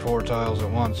deleting 4 tiles at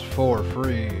once for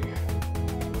free.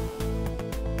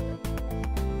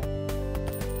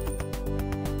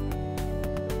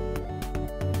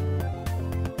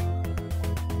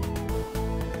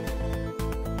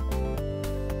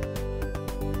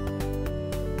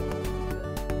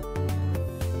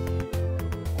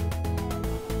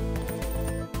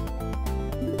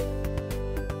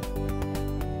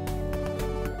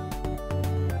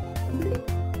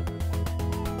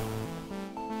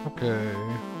 Okay.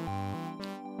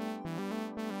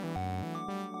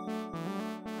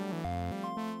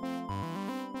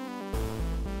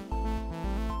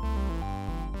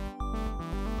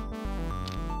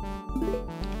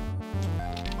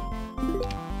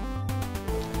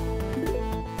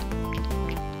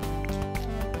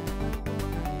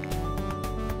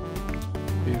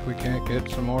 See if we can't get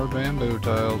some more bamboo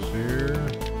tiles here.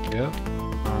 Yep.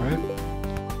 Alright.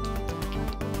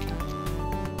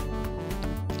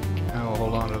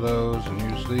 Hold on to those and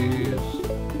use these.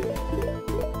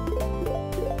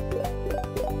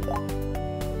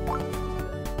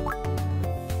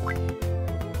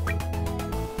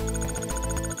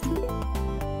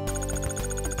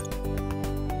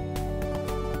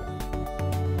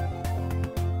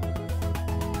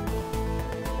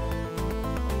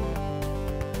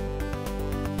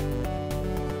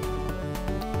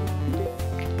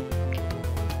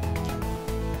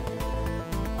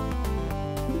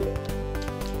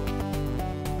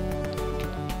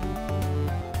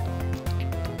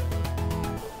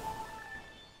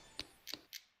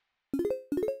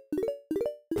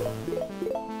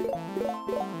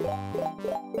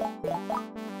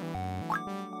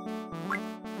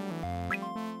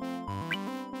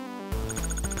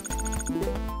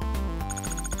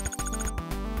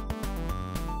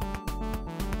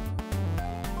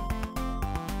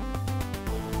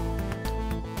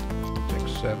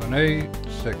 678,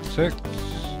 66.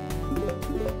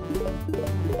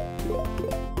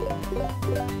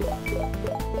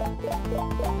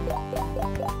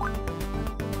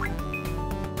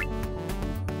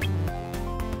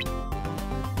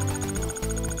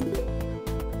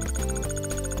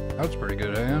 That's a pretty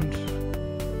good hand.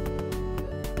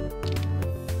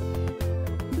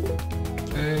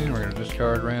 Okay, and we're gonna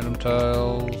discard random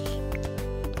tiles.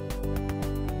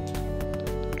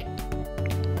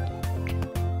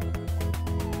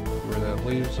 Where that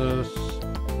leaves us.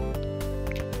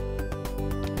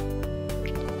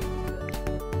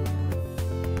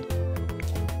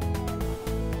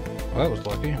 Well, that was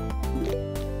lucky.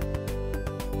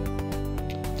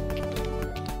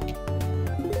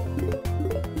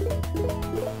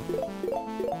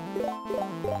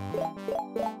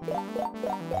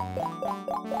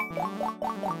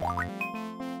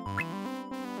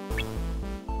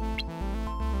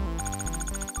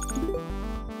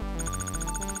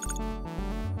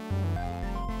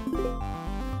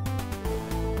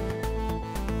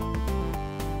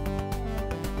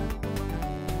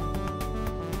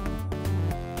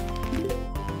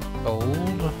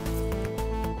 Gold.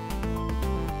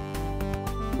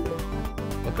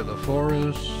 Look at the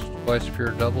forest. Twice pure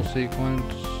double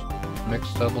sequence.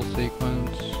 Mixed double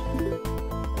sequence.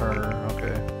 Or,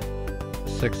 okay.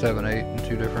 6, 7, 8 in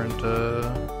two different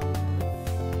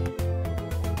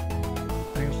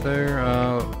things there.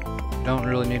 Don't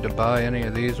really need to buy any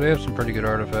of these. We have some pretty good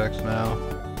artifacts now.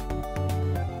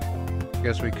 I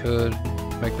guess we could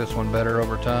make this one better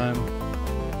over time.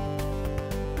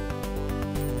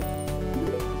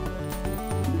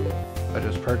 By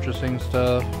just purchasing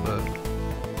stuff, but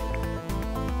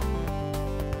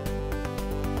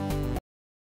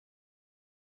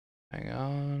hang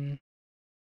on.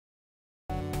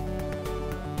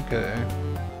 Okay.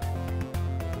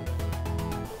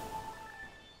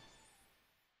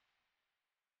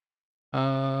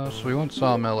 So we want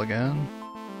sawmill again.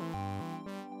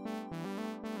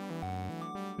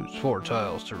 Use 4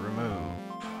 tiles to remove.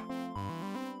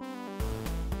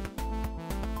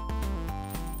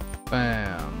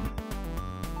 Bam.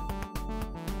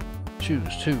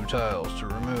 Choose 2 tiles to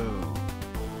remove.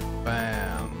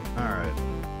 Bam. Alright.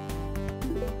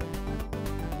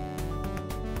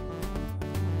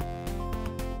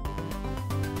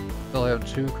 Still have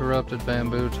 2 corrupted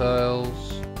bamboo tiles.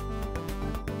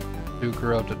 2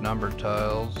 corrupted numbered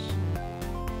tiles.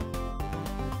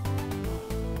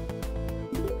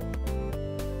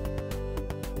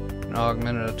 And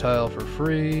augmented a tile for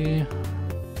free.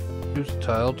 Use a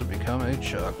tile to become a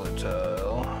chocolate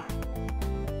tile.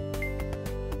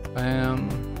 Bam.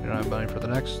 You don't have money for the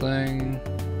next thing.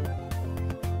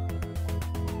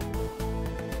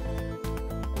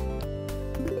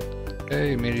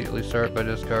 Okay, immediately start by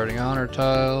discarding honor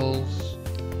tiles.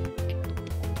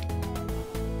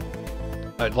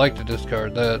 I'd like to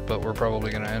discard that, but we're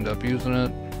probably going to end up using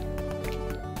it.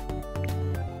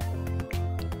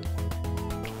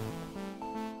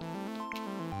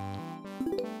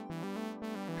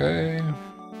 Okay.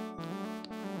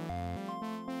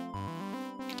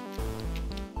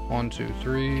 1, 2,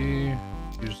 3.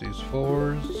 Use these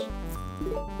 4s.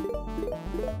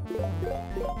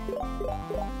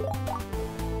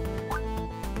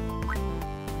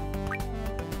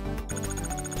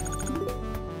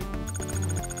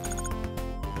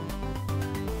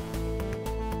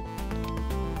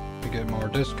 We get more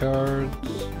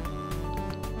discards.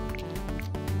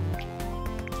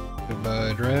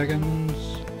 Goodbye,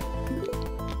 dragons.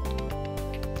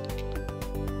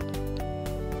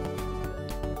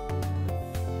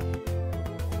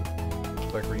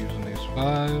 Looks like we're using these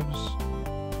 5s.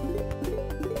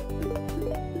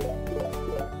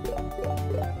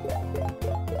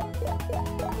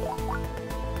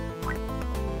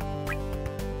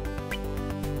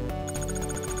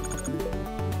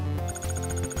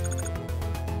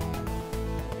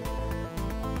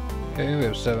 Okay, we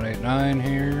have 7, 8, 9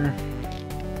 here.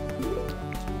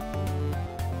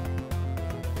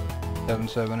 7,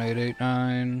 7, 8, 8,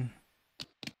 9.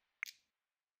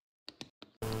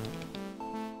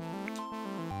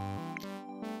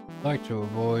 I'd like to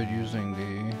avoid using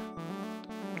the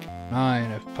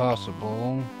 9 if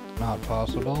possible. Not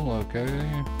possible,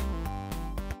 okay.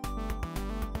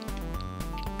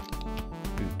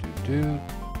 Doot.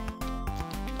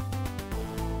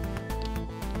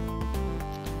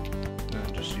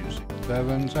 And just use these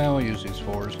 7s. I will use these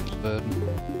 4s instead.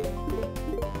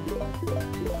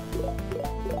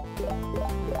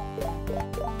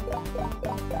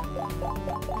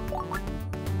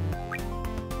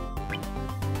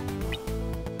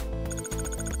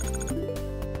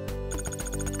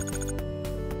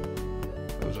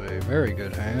 very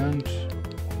good hand.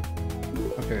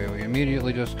 Okay, we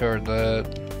immediately discard that.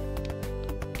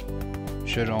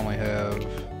 Should only have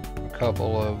a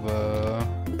couple of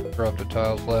corrupted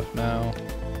tiles left now.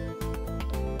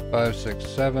 5, 6,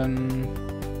 7.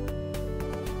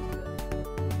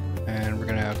 And we're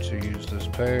gonna have to use this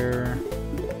pair.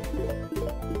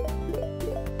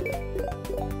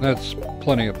 That's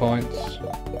plenty of points.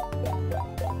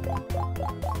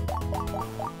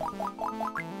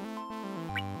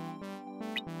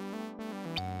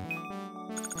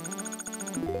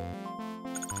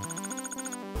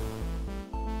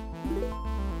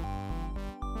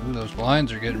 Ooh, those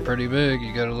blinds are getting pretty big,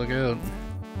 you gotta look out.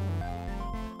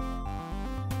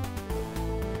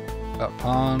 About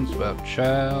pawns, about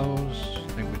chows. I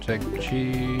think we take the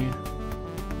chi.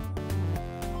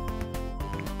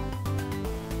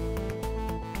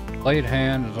 Played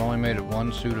hand is only made of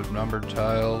one suit of numbered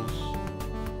tiles.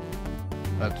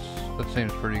 That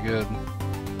seems pretty good.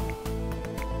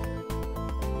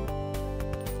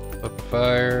 Book of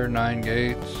Fire, 9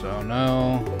 gates, oh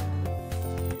no.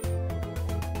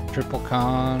 Triple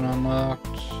con unlocked.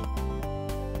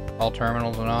 All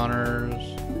terminals and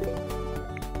honors.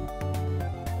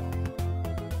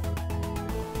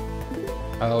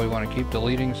 Oh, we want to keep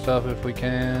deleting stuff if we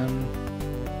can.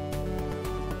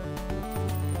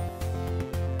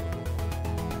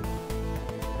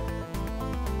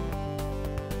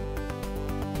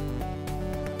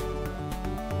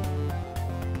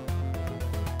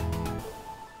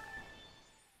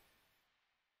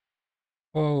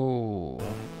 Whoa,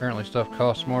 apparently stuff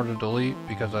costs more to delete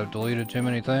because I've deleted too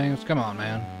many things. Come on,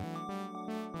 man.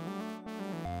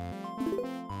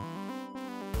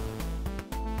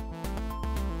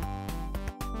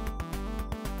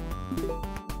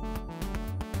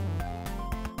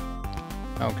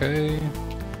 Okay.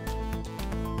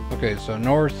 Okay, so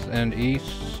north and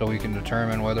east, so we can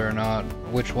determine whether or not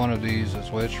which one of these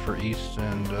is which for east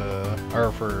and,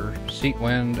 or for seat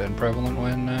wind and prevalent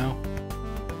wind now.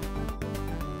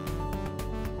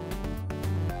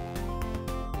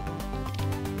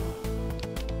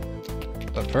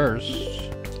 But first,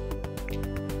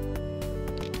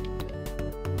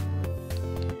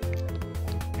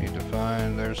 need to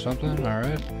find, there's something,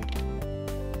 alright.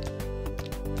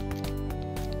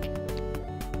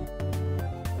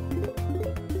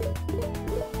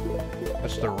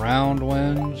 That's the round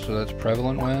wind, so that's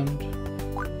prevalent wind.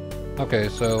 Okay,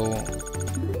 so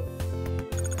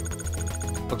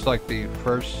looks like the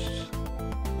first,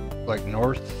 like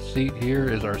north seat here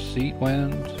is our seat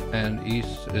wind, and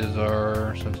east is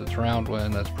our, since it's round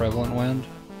wind, that's prevalent wind.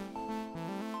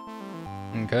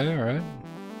 Okay, alright.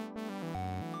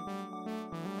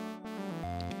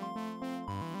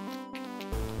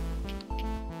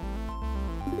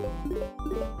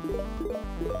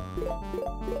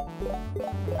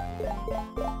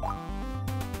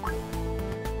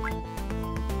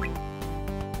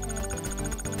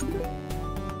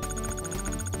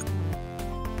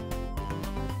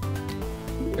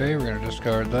 Okay, we're gonna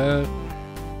discard that.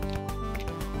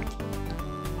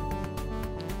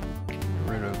 Get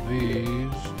rid of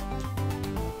these.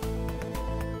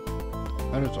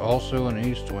 That is also an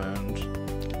east wind.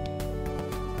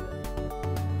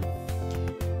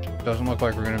 Doesn't look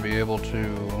like we're gonna be able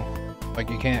to, like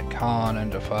you can't con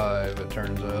into 5, it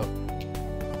turns out.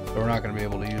 So we're not gonna be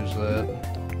able to use that.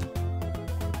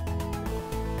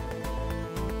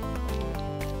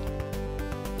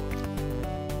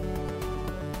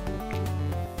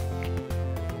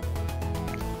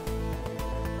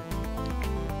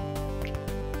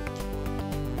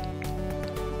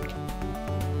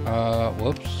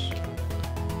 Whoops.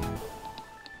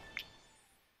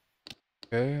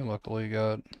 Okay, luckily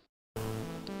got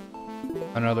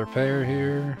another pair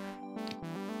here.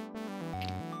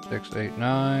 6, 8,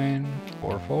 9,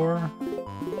 4, 4.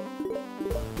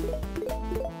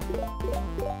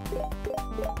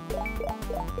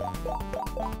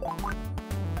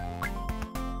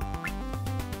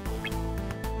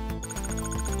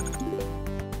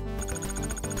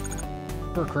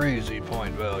 For crazy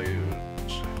point values.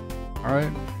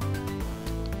 Alright.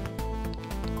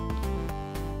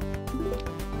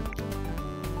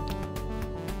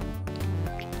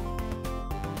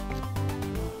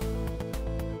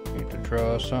 Need to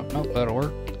draw something. Nope, that'll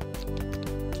work.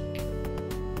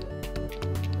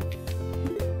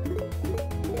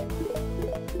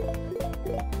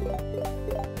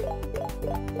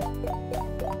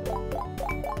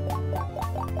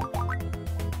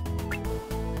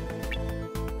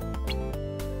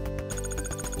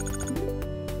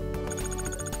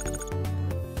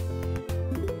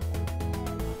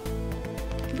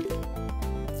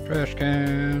 Trash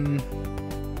can.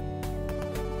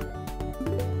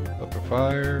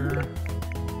 fire.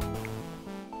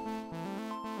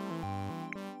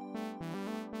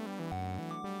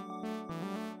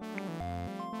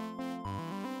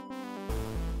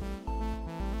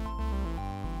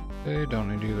 Okay, don't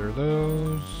need either of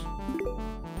those.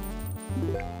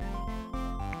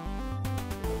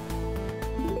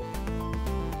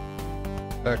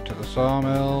 Back to the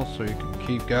sawmill so you can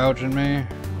keep gouging me.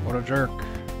 What a jerk.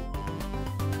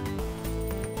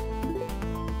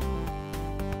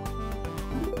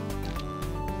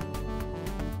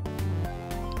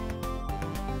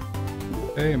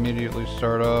 Okay, immediately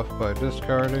start off by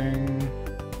discarding.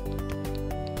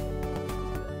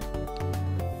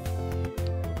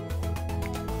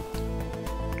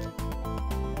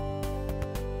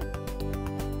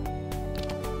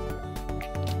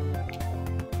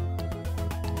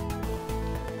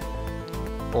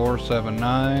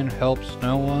 $479 helps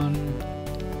no one.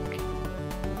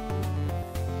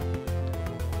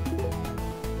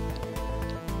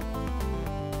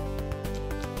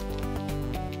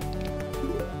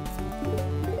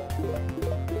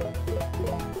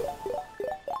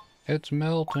 It's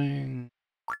melting.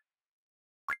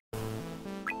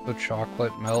 The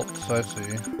chocolate melts, I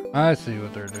see. I see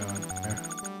what they're doing here.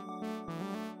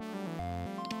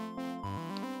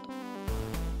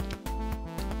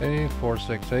 Okay,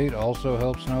 468 also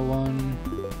helps no one.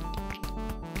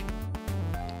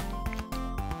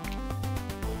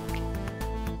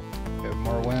 We have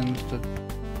more winds to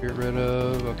get rid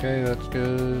of. Okay, that's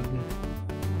good.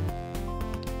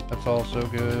 That's also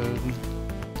good.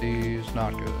 These,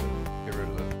 not good. Get rid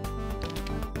of them.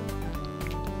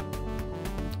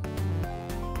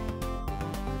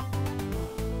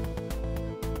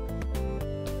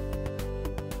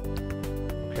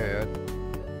 Okay,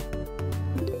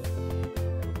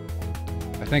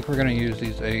 I think we're gonna use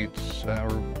these 8s.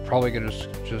 We're probably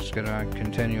just gonna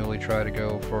continually try to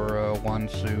go for one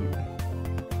suit.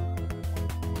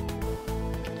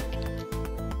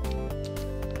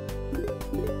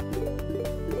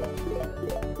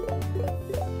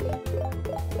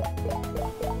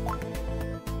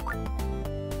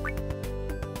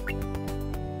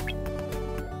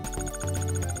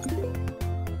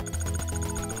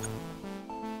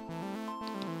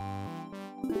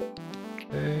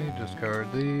 Okay, discard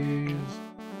these.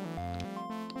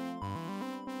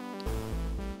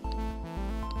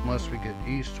 Unless we get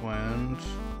east winds.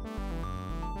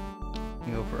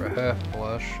 Go for a half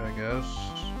flush, I guess.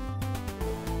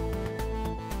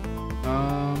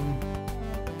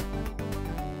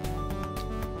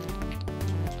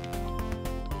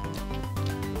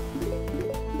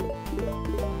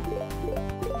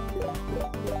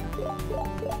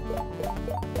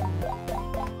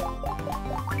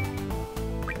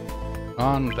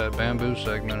 That bamboo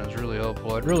segment is really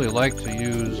helpful. I'd really like to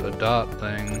use a dot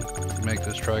thing to make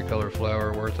this tricolor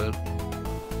flower worth it.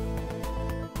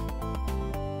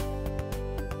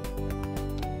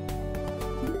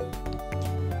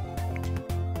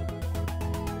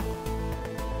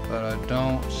 But I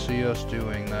don't see us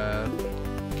doing that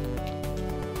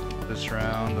this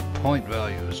round. The point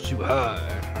value is too high.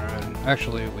 Alright,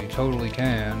 actually we totally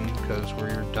can, because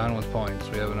we're done with points.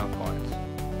 We have enough points.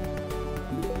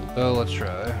 So let's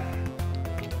try.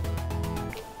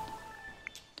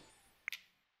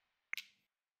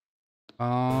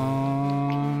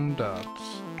 On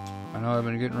dots. I know I've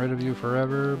been getting rid of you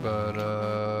forever, but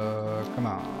come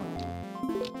on.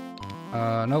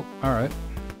 Nope, alright.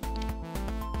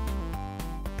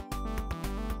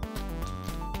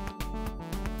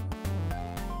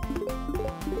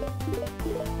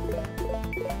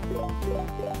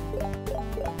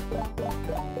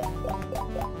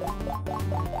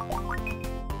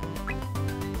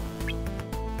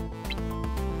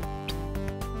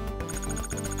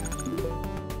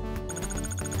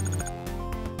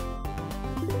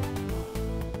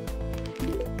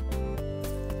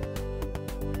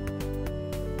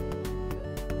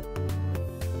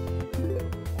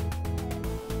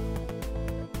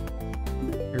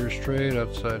 Here's trade,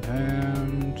 outside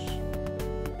hands.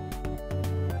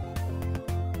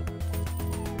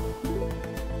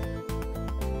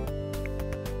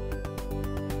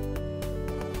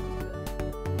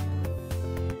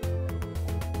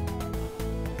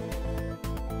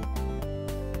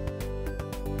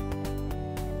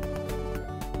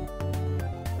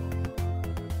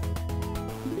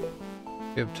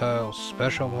 Give tiles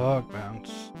special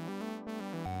augments.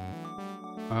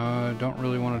 I don't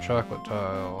really want a chocolate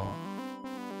tile.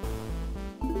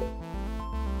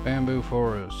 Bamboo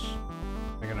forest.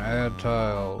 I can add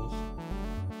tiles.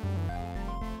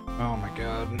 Oh my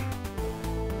god.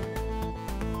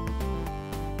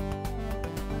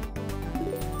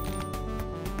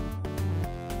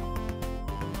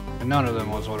 And none of them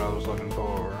was what I was looking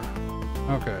for.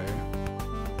 Okay.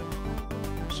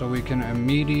 So we can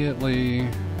immediately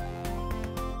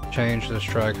change this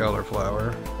tricolor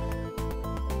flower.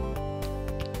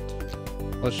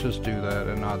 Let's just do that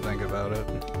and not think about it.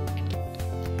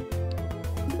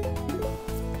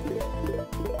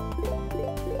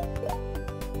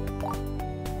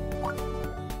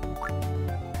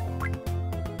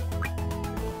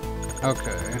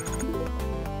 Okay.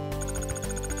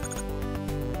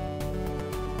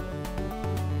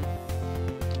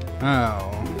 Now,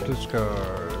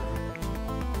 discard.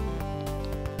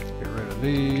 Get rid of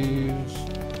these.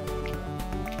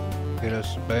 Get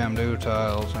us some bamboo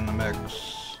tiles in the mix.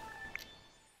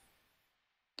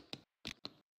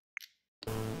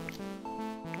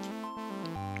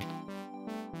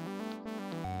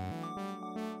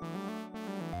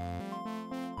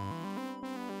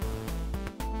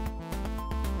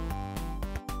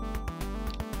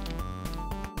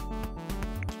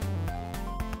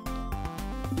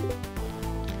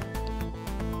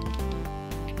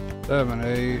 Seven,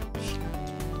 8,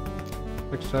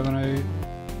 6, 7, 8,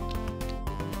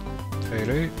 8,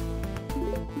 8.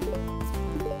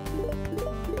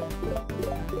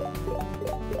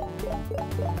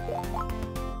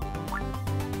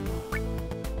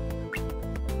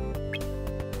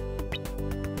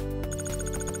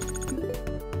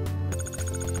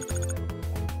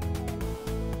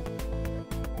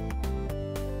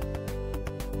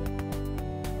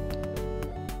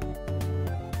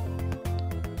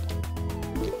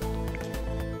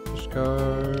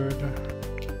 Discard.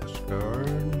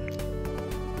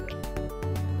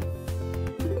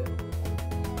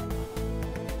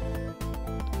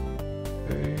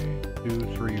 Okay, 2,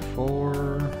 3,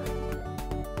 4.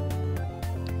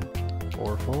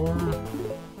 4, 4.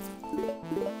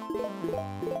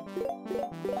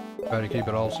 Try to keep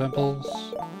it all simples.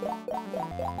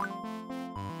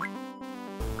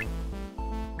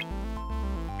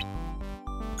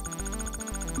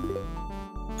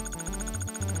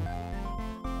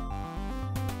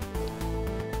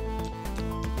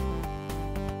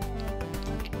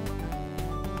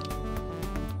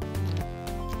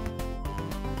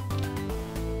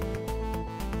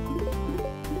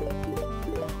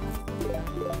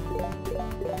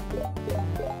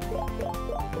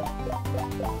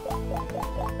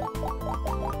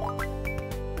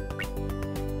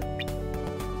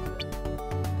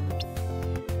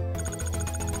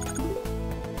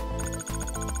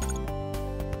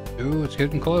 Ooh, it's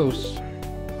getting close.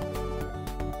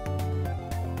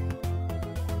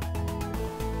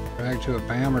 Drag to a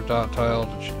BAM or dot tile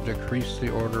to decrease the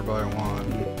order by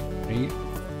 1. Neat.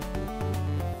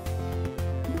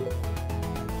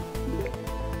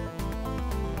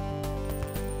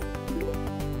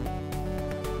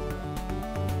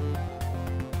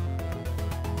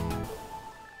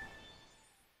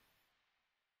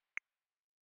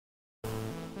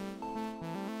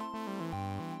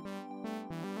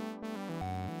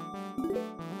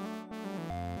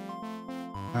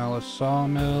 Now a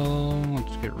sawmill.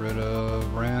 Let's get rid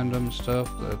of random stuff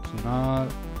that's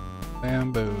not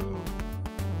bamboo.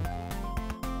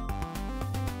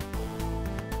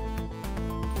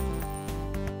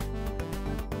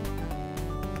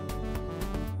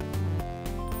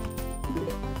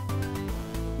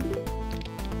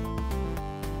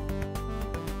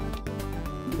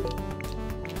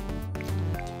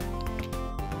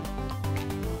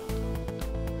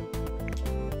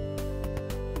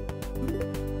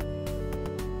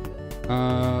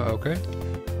 Okay.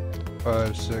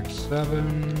 5, 6,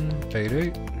 7, 8,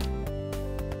 8.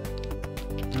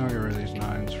 I'll get rid of these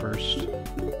 9s first.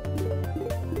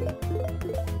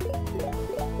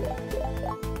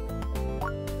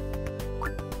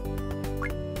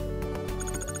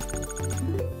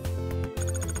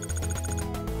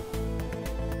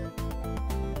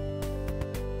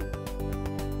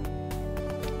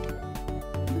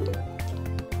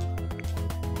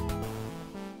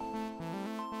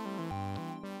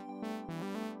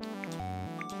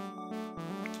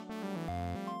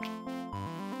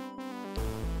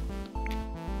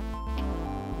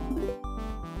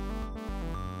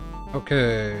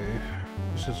 Okay,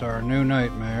 this is our new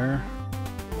nightmare.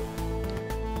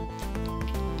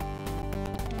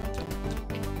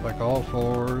 Like all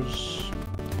 4s.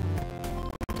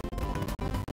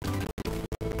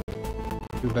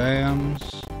 2 BAMs.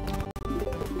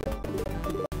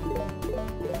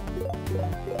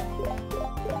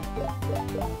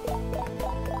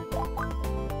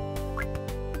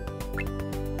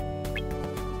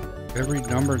 Every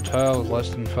numbered tile with less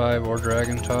than 5 or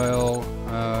dragon tile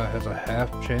has a half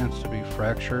chance to be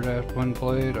fractured when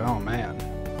played. Oh man.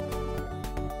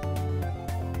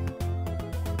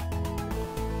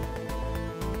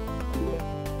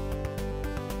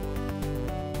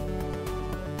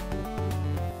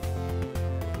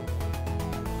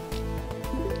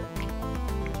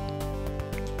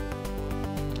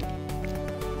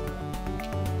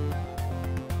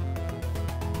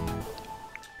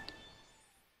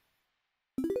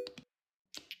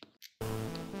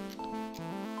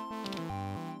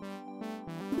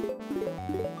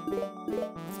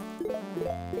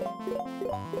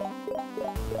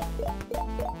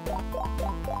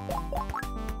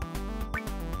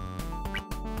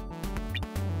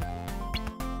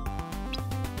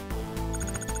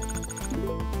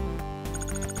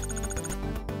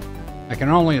 I can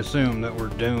only assume that we're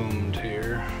doomed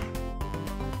here.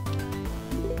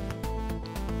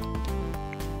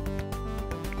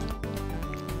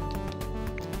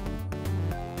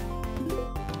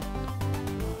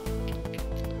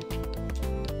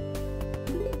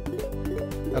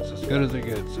 That's as good as it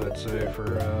gets, I'd say,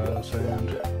 for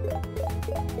sand.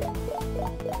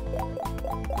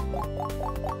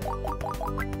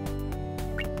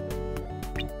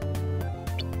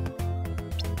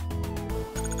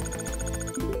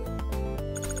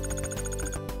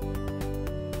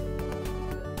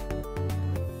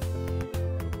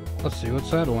 Let's see what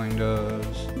saddling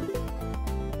does.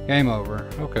 Game over.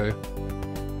 Okay.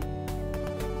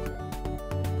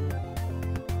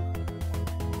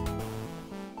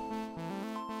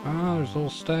 Oh, there's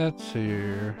little stats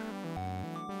here.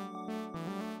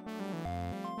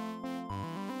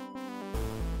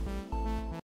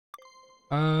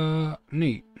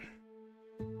 Neat.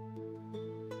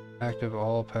 Active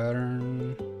all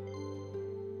pattern.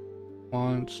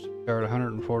 Once. Discard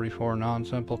 144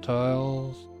 non-simple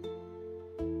tiles.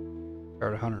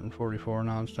 Discard 144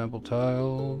 non-simple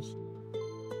tiles.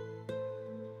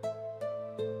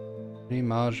 Any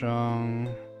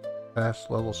Mahjong.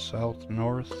 Fast level south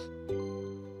north.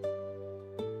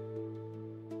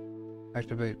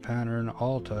 Activate pattern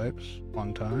all types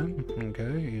one time.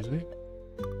 Okay, easy.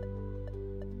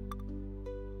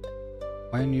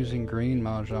 When using green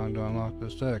Mahjong to unlock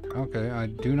this deck. Okay, I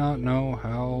do not know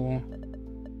how.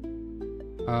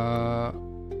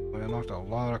 We unlocked a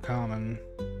lot of common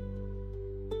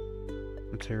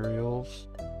materials.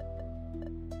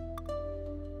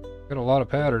 Got a lot of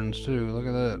patterns too. Look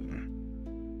at that.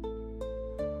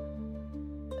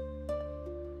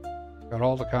 Got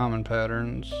all the common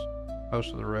patterns,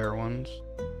 most of the rare ones.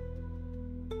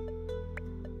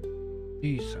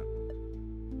 Decent.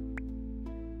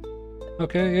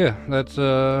 Okay, yeah, that's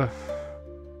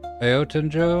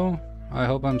Aotenjo. I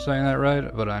hope I'm saying that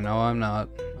right, but I know I'm not.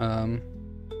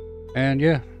 And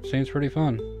yeah, seems pretty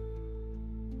fun.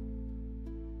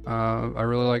 I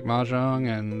really like Mahjong,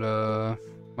 and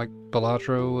like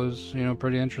Balatro was, you know,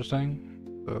 pretty interesting.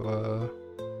 So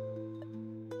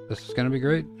this is gonna be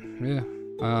great. Yeah.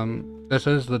 This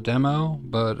is the demo,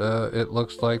 but it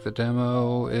looks like the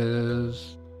demo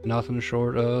is nothing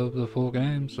short of the full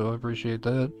game, so I appreciate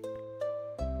that.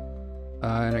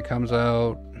 And it comes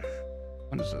out.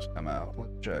 When does this come out?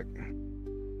 Let's check.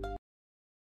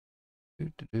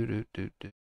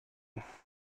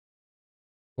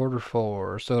 Quarter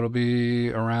 4, so it'll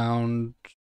be around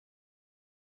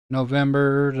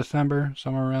November, December,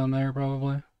 somewhere around there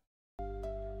probably.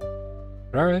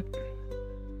 Alright.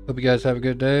 Hope you guys have a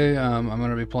good day. I'm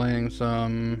going to be playing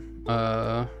some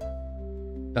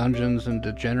Dungeons and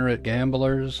Degenerate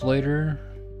Gamblers later.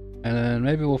 And then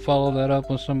maybe we'll follow that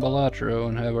up with some Balatro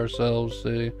and have ourselves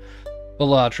the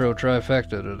Balatro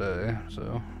trifecta today.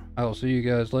 So I will see you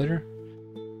guys later.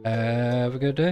 Have a good day.